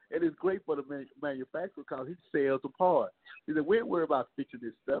swappers. And it's great for the manufacturer because he sells the part. He said, we ain't worried about fixing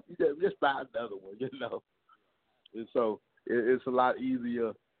this stuff. You just buy another one, you know. And so it's a lot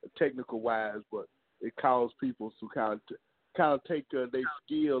easier technical-wise, but it causes people to kind of take their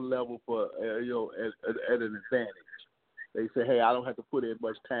skill level for, at an advantage. They say, hey, I don't have to put in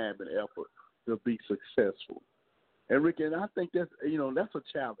much time and effort to be successful. And Ricky, and I think that's a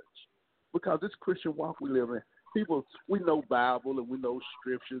challenge because this Christian walk we live in, people, we know Bible and we know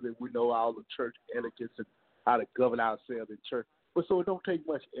scriptures and we know all the church etiquettes and how to govern ourselves in church. But so it don't take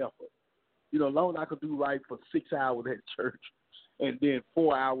much effort. You know, long as I could do right for 6 hours at church and then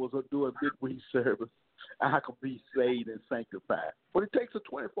 4 hours of doing midweek service, I could be saved and sanctified. But it takes a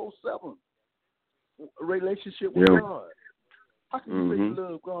 24/7 relationship with God. How can you say you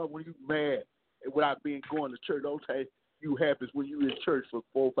love God when you mad and without going to church? Don't say you happy when you in church for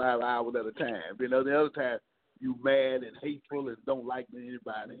 4 or 5 hours at a time. You know, the other time you mad and hateful and don't like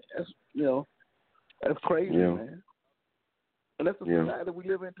anybody. That's crazy, man. And that's the society that we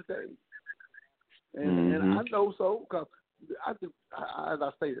live in today. And I know so because I do. As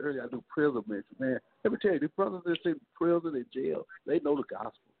I stated earlier, I do prison ministry, man. Let me tell you, the brothers that's in prison and jail, they know the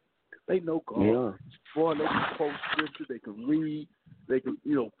gospel. They know God. Yeah. Boy, they can quote scripture, they can read, they can,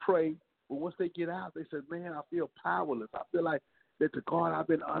 pray. But once they get out, they say, man, I feel powerless. I feel like that the God I've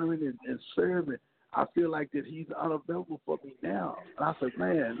been honoring and serving, I feel like that he's unavailable for me now. And I said,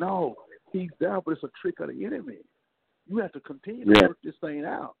 man, no, he's there, but it's a trick of the enemy. You have to continue to work this thing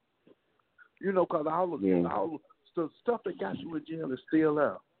out. Because all the stuff that got you in jail is still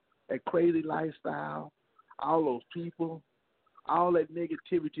there. That crazy lifestyle, all those people, all that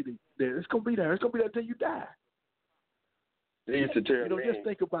negativity there. It's going to be there. It's going to be there until you die. They used to tell me. Just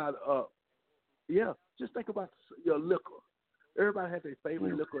think about, just think about your liquor. Everybody had their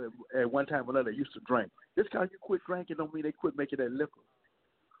favorite liquor at one time or another. They used to drink. Just because you quit drinking don't mean they quit making that liquor.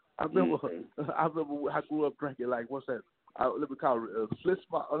 I remember I grew up drinking, like, what's that? Let me call it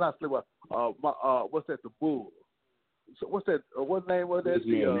not Slip, what's that, the Bull. So what's that, what name was that?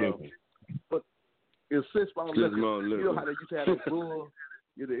 But it's Six-Mile liquor. You know how they used to have that Bull?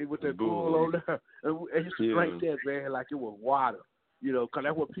 With that Bull on there. And they used to drink that, man, like it was water. Because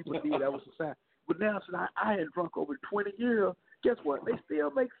that's what people did. That was society. But now, since I had drunk over 20 years, guess what? They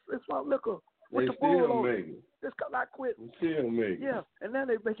still make Six-Mile liquor with the Bull on it. Just because I quit. They still make it. Yeah, and now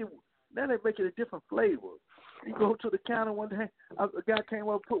they make it a different flavor. You go to the counter one day, a guy came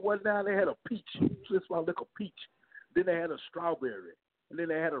up, put one down, they had a peach. Six-Mile liquor peach. Then they had a strawberry. And then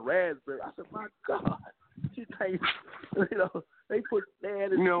they had a raspberry. I said, my God. They added.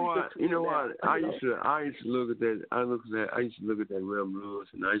 You know what? I used to look at that. I used to look at that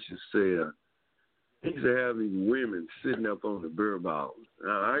revolution. I used to say, they used to have these women sitting up on the beer bottles.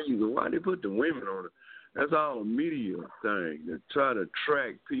 I used to, why they put the women on it? That's all a media thing to try to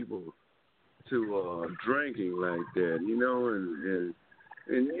attract people to drinking like that, and that's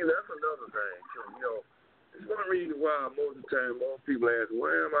another thing too. That's one reason why most of the time most people ask,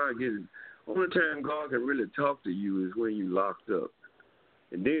 where am I getting? Only time God can really talk to you is when you locked up.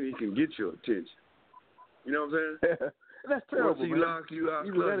 And then he can get your attention. You know what I'm saying? That's terrible, Once he man. locks you out,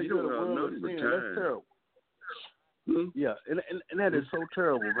 you don't have nothing but time. That's terrible. Yeah, and that is so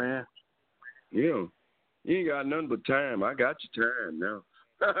terrible, man. Yeah. You ain't got nothing but time. I got your time now.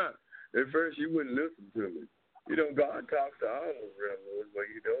 At first, you wouldn't listen to me. You know, God talks to all of us, what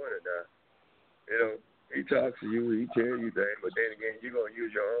you doing or not. You know, he talks to you, he tell you things, but then again, you're going to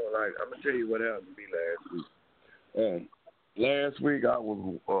use your own life. I'm going to tell you what happened to me last week. Last week, I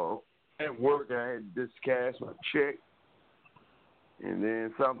was at work. I had just cashed my check, and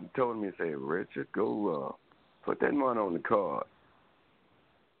then something told me, say, Richard, go put that money on the card.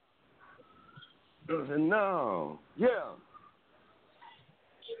 I said, no. Yeah.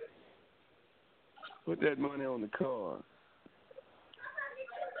 Put that money on the card.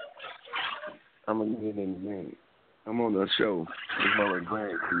 I'm going to get it in a minute. I'm on the show with my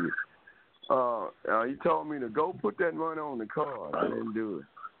grandkids. He told me to go put that money on the card. I didn't do it.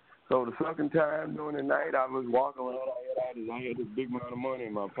 So the second time during the night, I was walking around. I had this big amount of money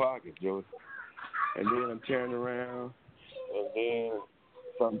in my pocket, Joe. And then I turned around, and then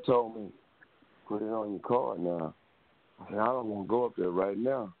something told me, put it on your card now. I said, I don't want to go up there right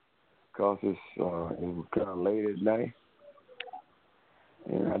now because it was kind of late at night,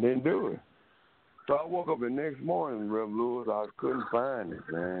 and I didn't do it. So I woke up the next morning, Rev Lewis, I couldn't find it,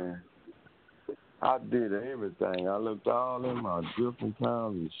 man. I did everything. I looked all in my different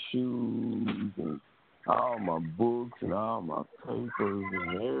kinds of shoes and all my books and all my papers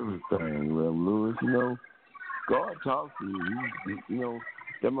and everything, Rev Lewis. You know, God talks to you. You know,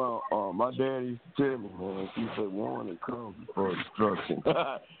 that my dad used to tell me, man, he said, warning comes before destruction.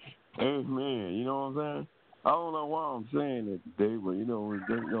 Amen. You know what I'm saying? I don't know why I'm saying it today, but, you know,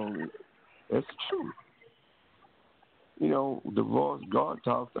 it's true. You know, divorce, God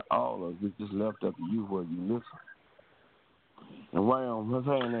talks to all of us. It's just left up to you where you listen. And why I'm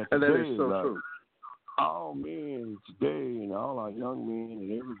saying that today that is so like, true. all men today and all our young men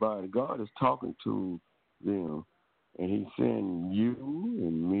and everybody, God is talking to them. And he's sending you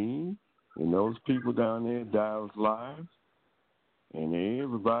and me and those people down there at Dallaslife and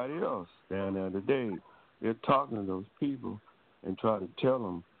everybody else down there today. They're talking to those people and try to tell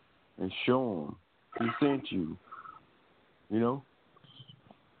them and show them he sent you. You know?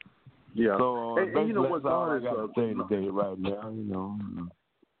 Yeah. So, and you know what God is I got to say today right now, you know.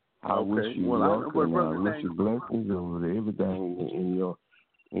 I wish you luck and I wish you blessings over everything in your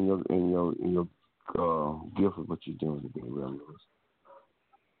gift of what you're doing today, Rev Lewis.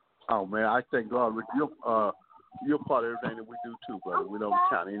 Oh man, I thank God. You're part of everything that we do too, brother. We don't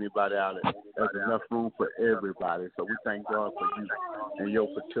count anybody out. There's enough room for everybody. So we thank God for you and your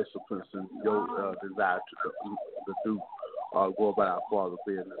participants and your desire to do go about our Father's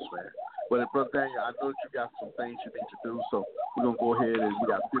business, man. But Brother Daniel, I know that you got some things you need to do, so we're gonna go ahead and we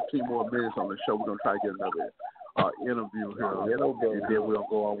got 15 more minutes on the show. We're gonna try to get another interview here, and then we'll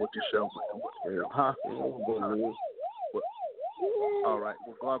go on with the show. Huh? All right.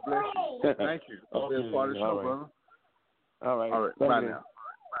 Well, God bless you. Thank you for being part of the show, brother. All right. All right. Bye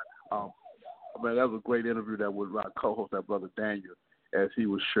now. Man, that was a great interview that with my co-host, that Brother Daniel, as he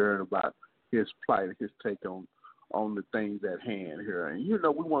was sharing about his plight and his take on the things at hand here. And, you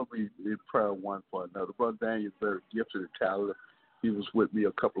know, we want to be in prayer one for another. Brother Daniel is very gifted and talented. He was with me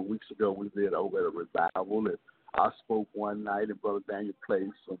a couple of weeks ago. We did over at a revival, and I spoke one night, and Brother Daniel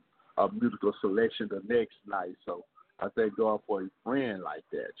played some musical selection the next night. So I thank God for a friend like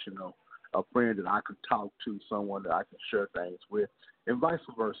that, you know, a friend that I can talk to, someone that I can share things with, and vice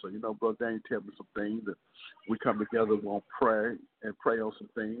versa. You know, Brother Daniel tell me some things that we come together, we want prayer and pray on some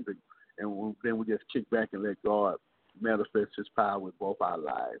things, and then we just kick back and let God manifest his power with both our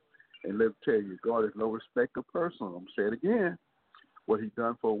lives. And let me tell you, God is no respecter of person. I'm going to say it again. What he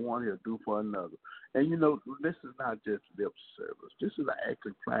done for one, he'll do for another. And, you know, this is not just lip service. This is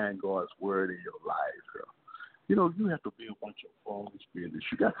actually applying God's word in your life, girl. You know, you have to be about your Father's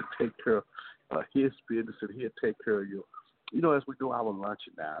business. You got to take care of his business, and he'll take care of you. You know, as we do our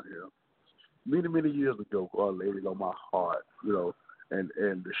luncheon down here, many years ago, God laid it on my heart, you know, and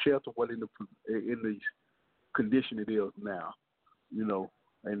the shelter wasn't in the condition it is now, you know,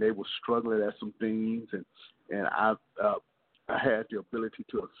 and they were struggling at some things, and I had the ability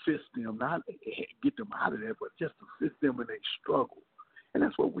to assist them, not get them out of there, but just assist them in their struggle. And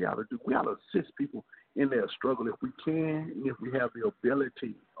that's what we ought to do. We ought to assist people in their struggle if we can, and if we have the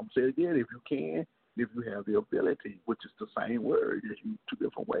ability. I'm saying again, if you can, if you have the ability, which is the same word, just used two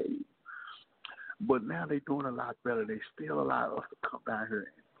different ways. But now they're doing a lot better. They still allow us to come down here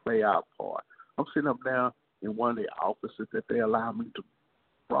and play our part. I'm sitting up now in one of their offices that they allow me to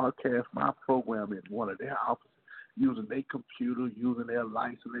broadcast my program in one of their offices using their computer, using their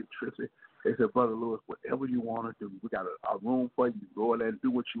lights, electricity. They said, Brother Lewis, whatever you want to do, we got a room for you. Go in there and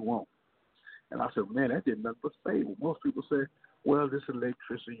do what you want. And I said, man, that did nothing but favor. Most people say, well, this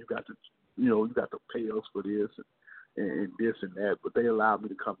electricity, you got to pay us for this and this and that. But they allow me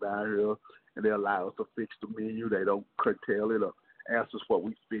to come down here and they allow us to fix the menu. They don't curtail it or ask us what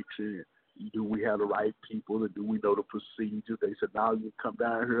we fixing. Do we have the right people and do we know the procedure? They said, now you come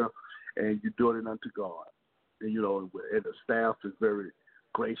down here and you're doing it unto God. And, and the staff is very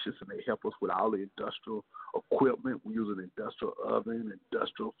gracious and they help us with all the industrial equipment. We use an industrial oven,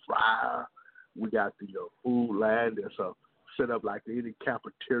 industrial fryer. We got the food line that's set up like any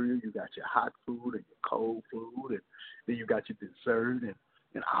cafeteria. You got your hot food and your cold food, and then you got your dessert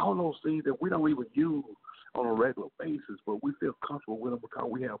and all those things that we don't even use on a regular basis, but we feel comfortable with them because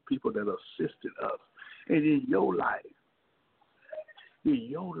we have people that assisted us. And in your life,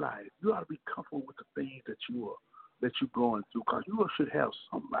 you ought to be comfortable with the things that you're going through, because you should have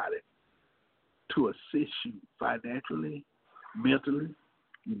somebody to assist you financially, mentally,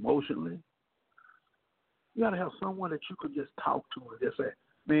 emotionally. You got to have someone that you can just talk to and just say,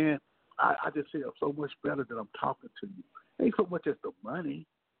 man, I just feel so much better that I'm talking to you. It ain't so much as the money,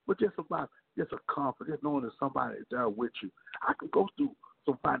 but just about just a comfort, just knowing that somebody is there with you. I could go through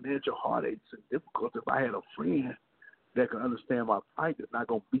some financial heartaches and difficulties if I had a friend that can understand my plight, that's not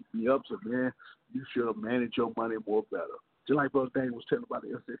going to beat me up. So, man, you should have managed your money more better. Just like Brother Daniel was telling about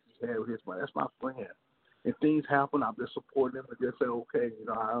the incident he had with his money. That's my friend. And things happen, I'm just supporting him and just say, okay,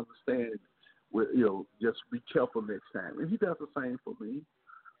 I understand. Just be careful next time. And he does the same for me.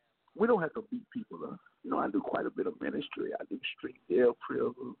 We don't have to beat people up. I do quite a bit of ministry. I do street jail,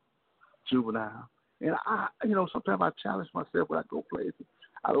 prison, juvenile. And sometimes I challenge myself when I go places.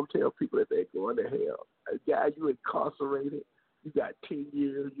 I don't tell people that they're going to hell. A guy, you incarcerated, you got 10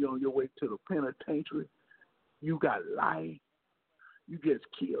 years, you're on your way to the penitentiary, you got life, you just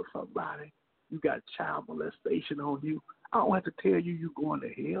killed somebody, you got child molestation on you. I don't have to tell you you're going to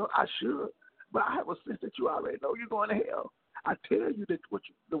hell. I should, but I have a sense that you already know you're going to hell. I tell you that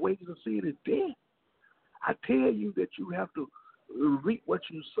the wages of sin is death. I tell you that you have to reap what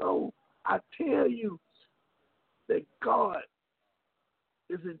you sow. I tell you that God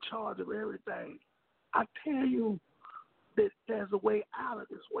is in charge of everything. I tell you that there's a way out of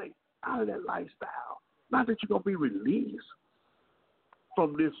this way, out of that lifestyle. Not that you're going to be released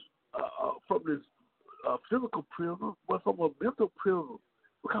from this physical prison, but from a mental prison,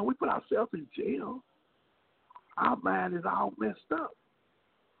 because we put ourselves in jail. Our mind is all messed up.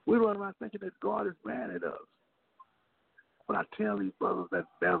 We run around thinking that God is mad at us. But I tell these brothers that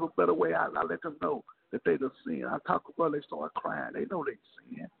there's a better way out. I let them know that they done sin. I talk to brothers, they start crying. They know they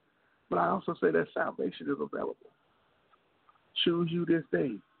sin. But I also say that salvation is available. Choose you this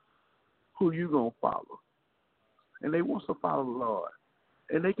day who you going to follow. And they want to follow the Lord.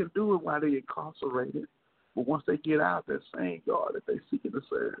 And they can do it while they're incarcerated. But once they get out, that same God that they're seeking to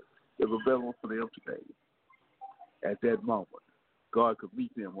serve is available for them today. At that moment, God could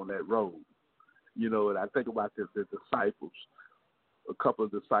meet them on that road. And I think about the disciples, a couple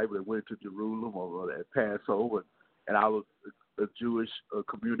of disciples that went to Jerusalem or at Passover, and the Jewish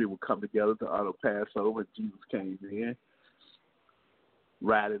community would come together to honor Passover, and Jesus came in,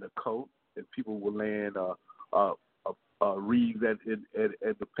 riding a coat, and people were laying wreaths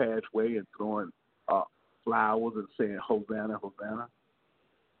at the pathway and throwing flowers and saying, Hosanna, Hosanna.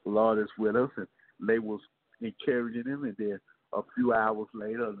 The Lord is with us. And they was encouraging him, and then a few hours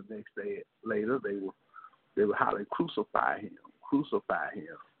later, the next day later, they were hollering, crucify him, crucify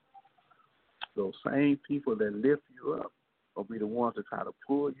him. Those same people that lift you up will be the ones that try to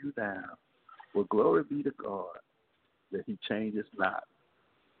pull you down. Well, glory be to God that he changes not.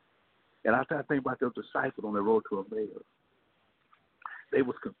 And I think about those disciples on the road to Emmaus. They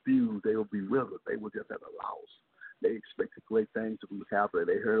was confused. They were bewildered. They were just at a loss. They expected great things to be happening.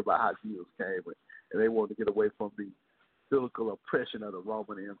 They heard about how Jesus came, and they wanted to get away from the physical oppression of the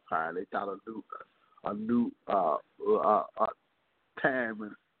Roman Empire. They thought a new time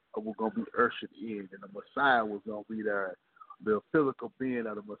was going to be ushered in, and the Messiah was going to be there. The physical being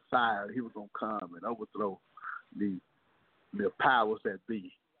of the Messiah, he was going to come and overthrow the powers that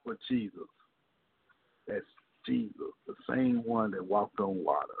be. But Jesus, that's Jesus, the same one that walked on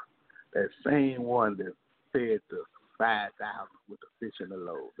water, that same one that fed the 5,000 with the fish and the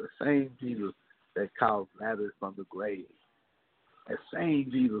loaves, the same Jesus that called Lazarus from the grave, that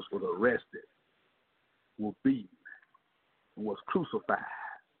same Jesus was arrested, was beaten, and was crucified,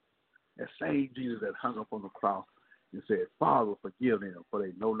 that same Jesus that hung up on the cross and said, Father, forgive them, for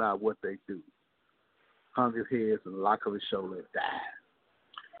they know not what they do. hung his head and locked on his shoulder and died.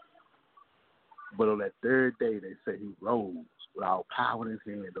 But on that third day, they say he rose with all power in his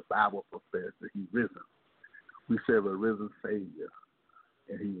hand. The Bible professes that he risen. We serve a risen Savior,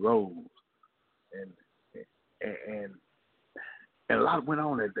 and he rose. And a lot went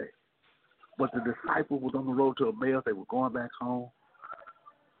on that day. But the disciples was on the road to Emmaus. They were going back home.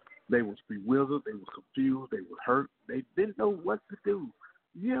 They was bewildered. They was confused. They was hurt. They didn't know what to do.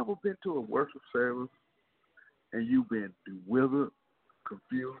 You ever been to a worship service and you've been bewildered,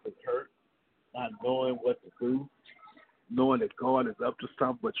 confused, and hurt, not knowing what to do, knowing that God is up to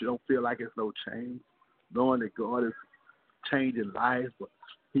something, but you don't feel like it's no change, knowing that God is changing lives, but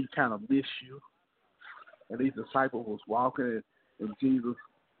he kind of miss you. And these disciples was walking, and Jesus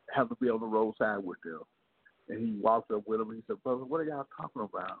happened to be on the roadside with them. And he walked up with them, and he said, "Brother, what are y'all talking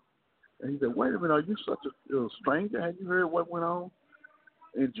about?" And he said, "Wait a minute, are you such a stranger? Have you heard what went on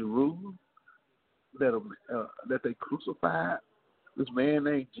in Jerusalem? That they crucified this man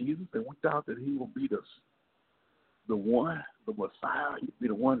named Jesus, and we thought that he would be the one, the Messiah. He'd be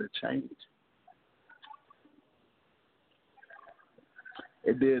the one to change."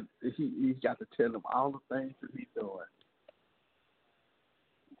 And then he got to tell them all the things that he's doing.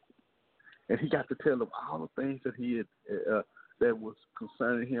 And he got to tell them all the things that he had that was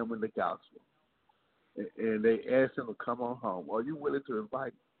concerning him in the gospel. And they asked him to come on home. Are you willing to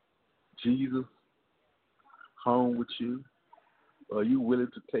invite Jesus home with you? Are you willing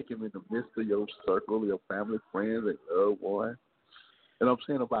to take him in the midst of your circle, your family, friends, and loved ones? And I'm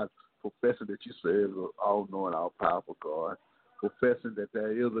saying about professing that you serve an all-knowing, all-powerful God, professing that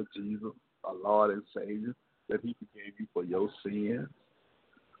there is a Jesus, a Lord and Savior, that he forgave you for your sins.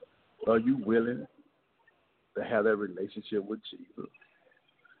 Are you willing to have that relationship with Jesus?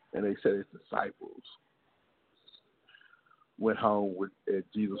 And they said his disciples went home with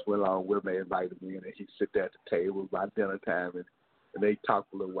Jesus went along with them. They invited him in, and he sit there at the table by dinner time, and they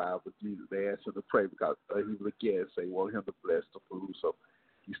talked for a little while with Jesus. They asked him to pray because he was a guest, so they wanted him to bless the food. So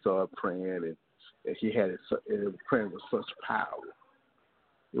he started praying, and he had it praying with such power.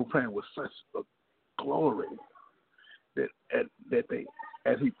 He was praying with such a glory that they,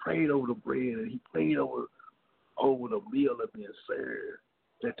 as he prayed over the bread and he prayed over the meal that being served,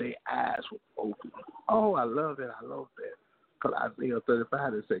 that their eyes were open. Oh, I love that. I love that. Because Isaiah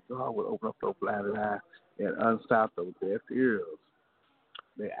 35, they say God would open up those blinded eyes and unstop those deaf ears.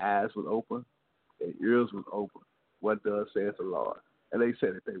 Their eyes would open, their ears would open. What does says the Lord? And they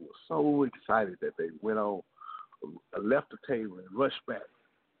said that they were so excited that they went on, left the table and rushed back.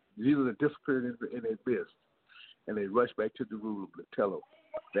 Jesus had disappeared in their midst. And they rushed back to Jerusalem to tell him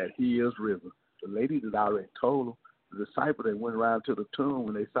that he is risen. The lady that already told them, the disciple, they went around to the tomb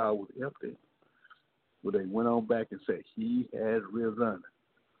when they saw it was empty. But they went on back and said, he has risen.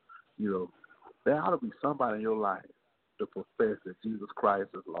 You know, there ought to be somebody in your life to profess that Jesus Christ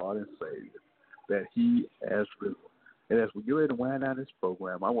is Lord and Savior, that he has risen. And as we get ready to wind down this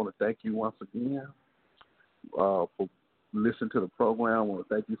program, I want to thank you once again for listening to the program. I want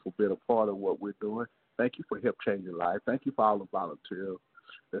to thank you for being a part of what we're doing. Thank you for help changing lives. Thank you for all the volunteers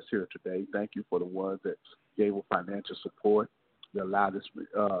that's here today. Thank you for the ones that gave us financial support that allowed us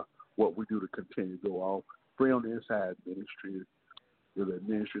what we do to continue to go on. Free on the Inside ministry is a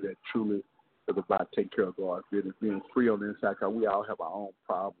ministry that truly is about taking care of God's business, being free on the inside, because we all have our own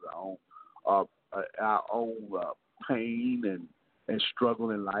problems, our own pain and struggle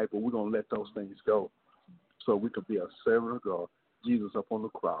in life, but we're going to let those things go so we can be a servant of God. Jesus up on the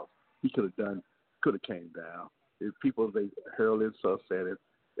cross, he could have came down. If people, they hurled insults at him,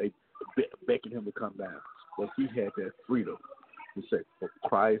 they beckoned him to come down. But he had that freedom. He said,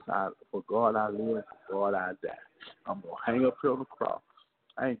 for God I live, for God I die. I'm going to hang up here on the cross.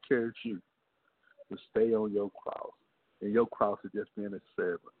 I encourage you to stay on your cross. And your cross is just being a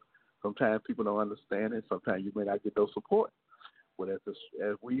servant. Sometimes people don't understand it. Sometimes you may not get no support. But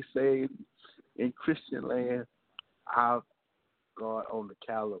as we say in Christian land, our God on the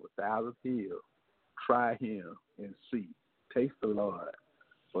cattle of 1,000 hills, try him and see. Taste the Lord,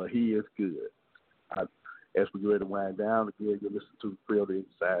 for he is good. As we get ready to wind down, again, you listen to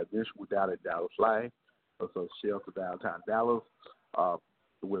Freeoninside. We're down at Dallaslife, also shelter downtown Dallas.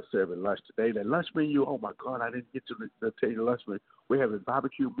 We're serving lunch today. The lunch menu, oh my God, I didn't get to tell you the lunch menu. We're having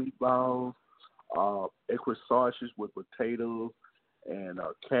barbecue meatballs, equine sausage with potatoes and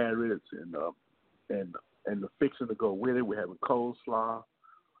carrots and the fixing to go with it. We're having coleslaw.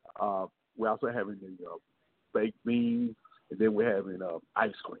 We're also having the baked beans, and then we're having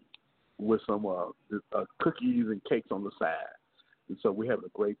ice cream with some cookies and cakes on the side. And so we're having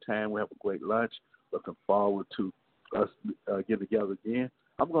a great time. We have a great lunch. Looking forward to us getting together again.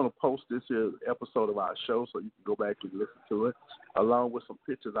 I'm going to post this here episode of our show so you can go back and listen to it, along with some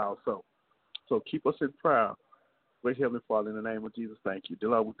pictures also. So keep us in prayer. Great Heavenly Father, in the name of Jesus, thank you. Dear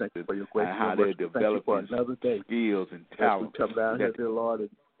Lord, we thank you for your grace and mercy. Thank you for another day. Skills and talent. As we come down here, dear Lord,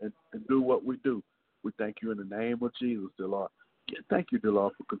 and do what we do. We thank you in the name of Jesus, dear Lord. Thank you, dear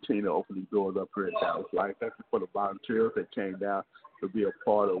Lord, for continuing to open these doors up here at Dallaslife. Thank you for the volunteers that came down to be a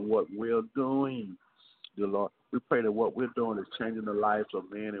part of what we're doing, dear Lord. We pray that what we're doing is changing the lives of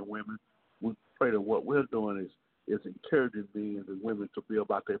men and women. We pray that what we're doing is encouraging men and women to be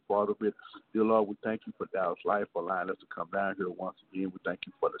about their Father. Dear Lord, we thank you for Dallaslife, for allowing us to come down here once again. We thank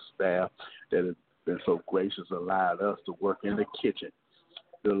you for the staff that has been so gracious, allowed us to work in the kitchen.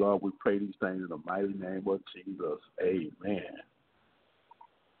 Dear Lord, we pray these things in the mighty name of Jesus. Amen.